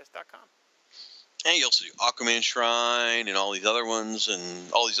fireandwaterpodcast.com. And you also do Aquaman Shrine and all these other ones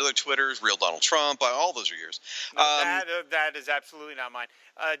and all these other Twitters, Real Donald Trump, all those are yours. That is absolutely not mine.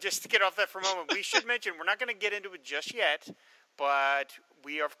 Just to get off that for a moment, we should mention, we're not going to get into it just yet, but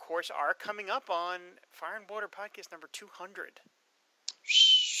we, of course, are coming up on Fire and Water Podcast number 200.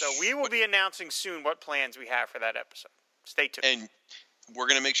 So we will be announcing soon what plans we have for that episode. Stay tuned. And we're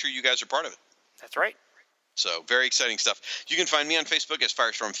going to make sure you guys are part of it. That's right. So very exciting stuff. You can find me on Facebook as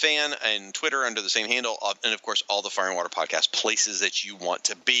Firestorm Fan and Twitter under the same handle. And, of course, all the Fire and Water Podcast places that you want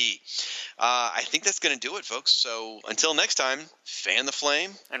to be. I think that's going to do it, folks. So until next time, fan the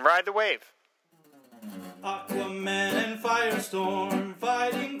flame. And ride the wave. Aquaman and Firestorm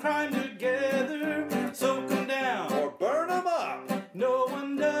fighting crime together. Soak them down or burn them up. No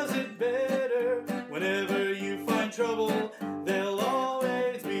one does it better. Whenever you find trouble, they'll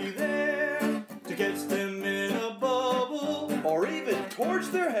always be there to catch them in a bubble or even torch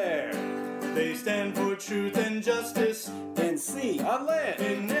their hair. They stand for truth and justice in sea, on land,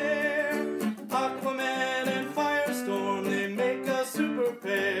 in air. Aquaman and Firestorm, they make a super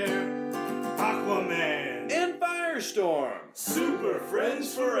pair. Aquaman and Firestorm, super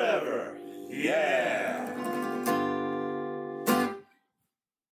friends forever. Yeah!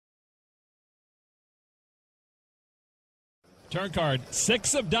 Turn card,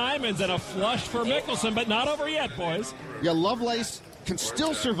 6 of diamonds and a flush for Mickelson, but not over yet, boys. Yeah, Lovelace can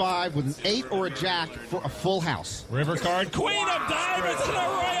still survive with an 8 or a jack for a full house. River card, queen of diamonds and a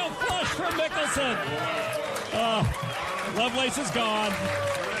royal flush for Mickelson. Lovelace is gone.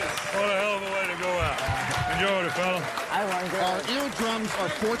 What a hell of a way to go out. Enjoy it, fella. Our eardrums are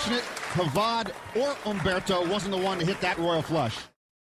fortunate Pavad or Umberto wasn't the one to hit that royal flush.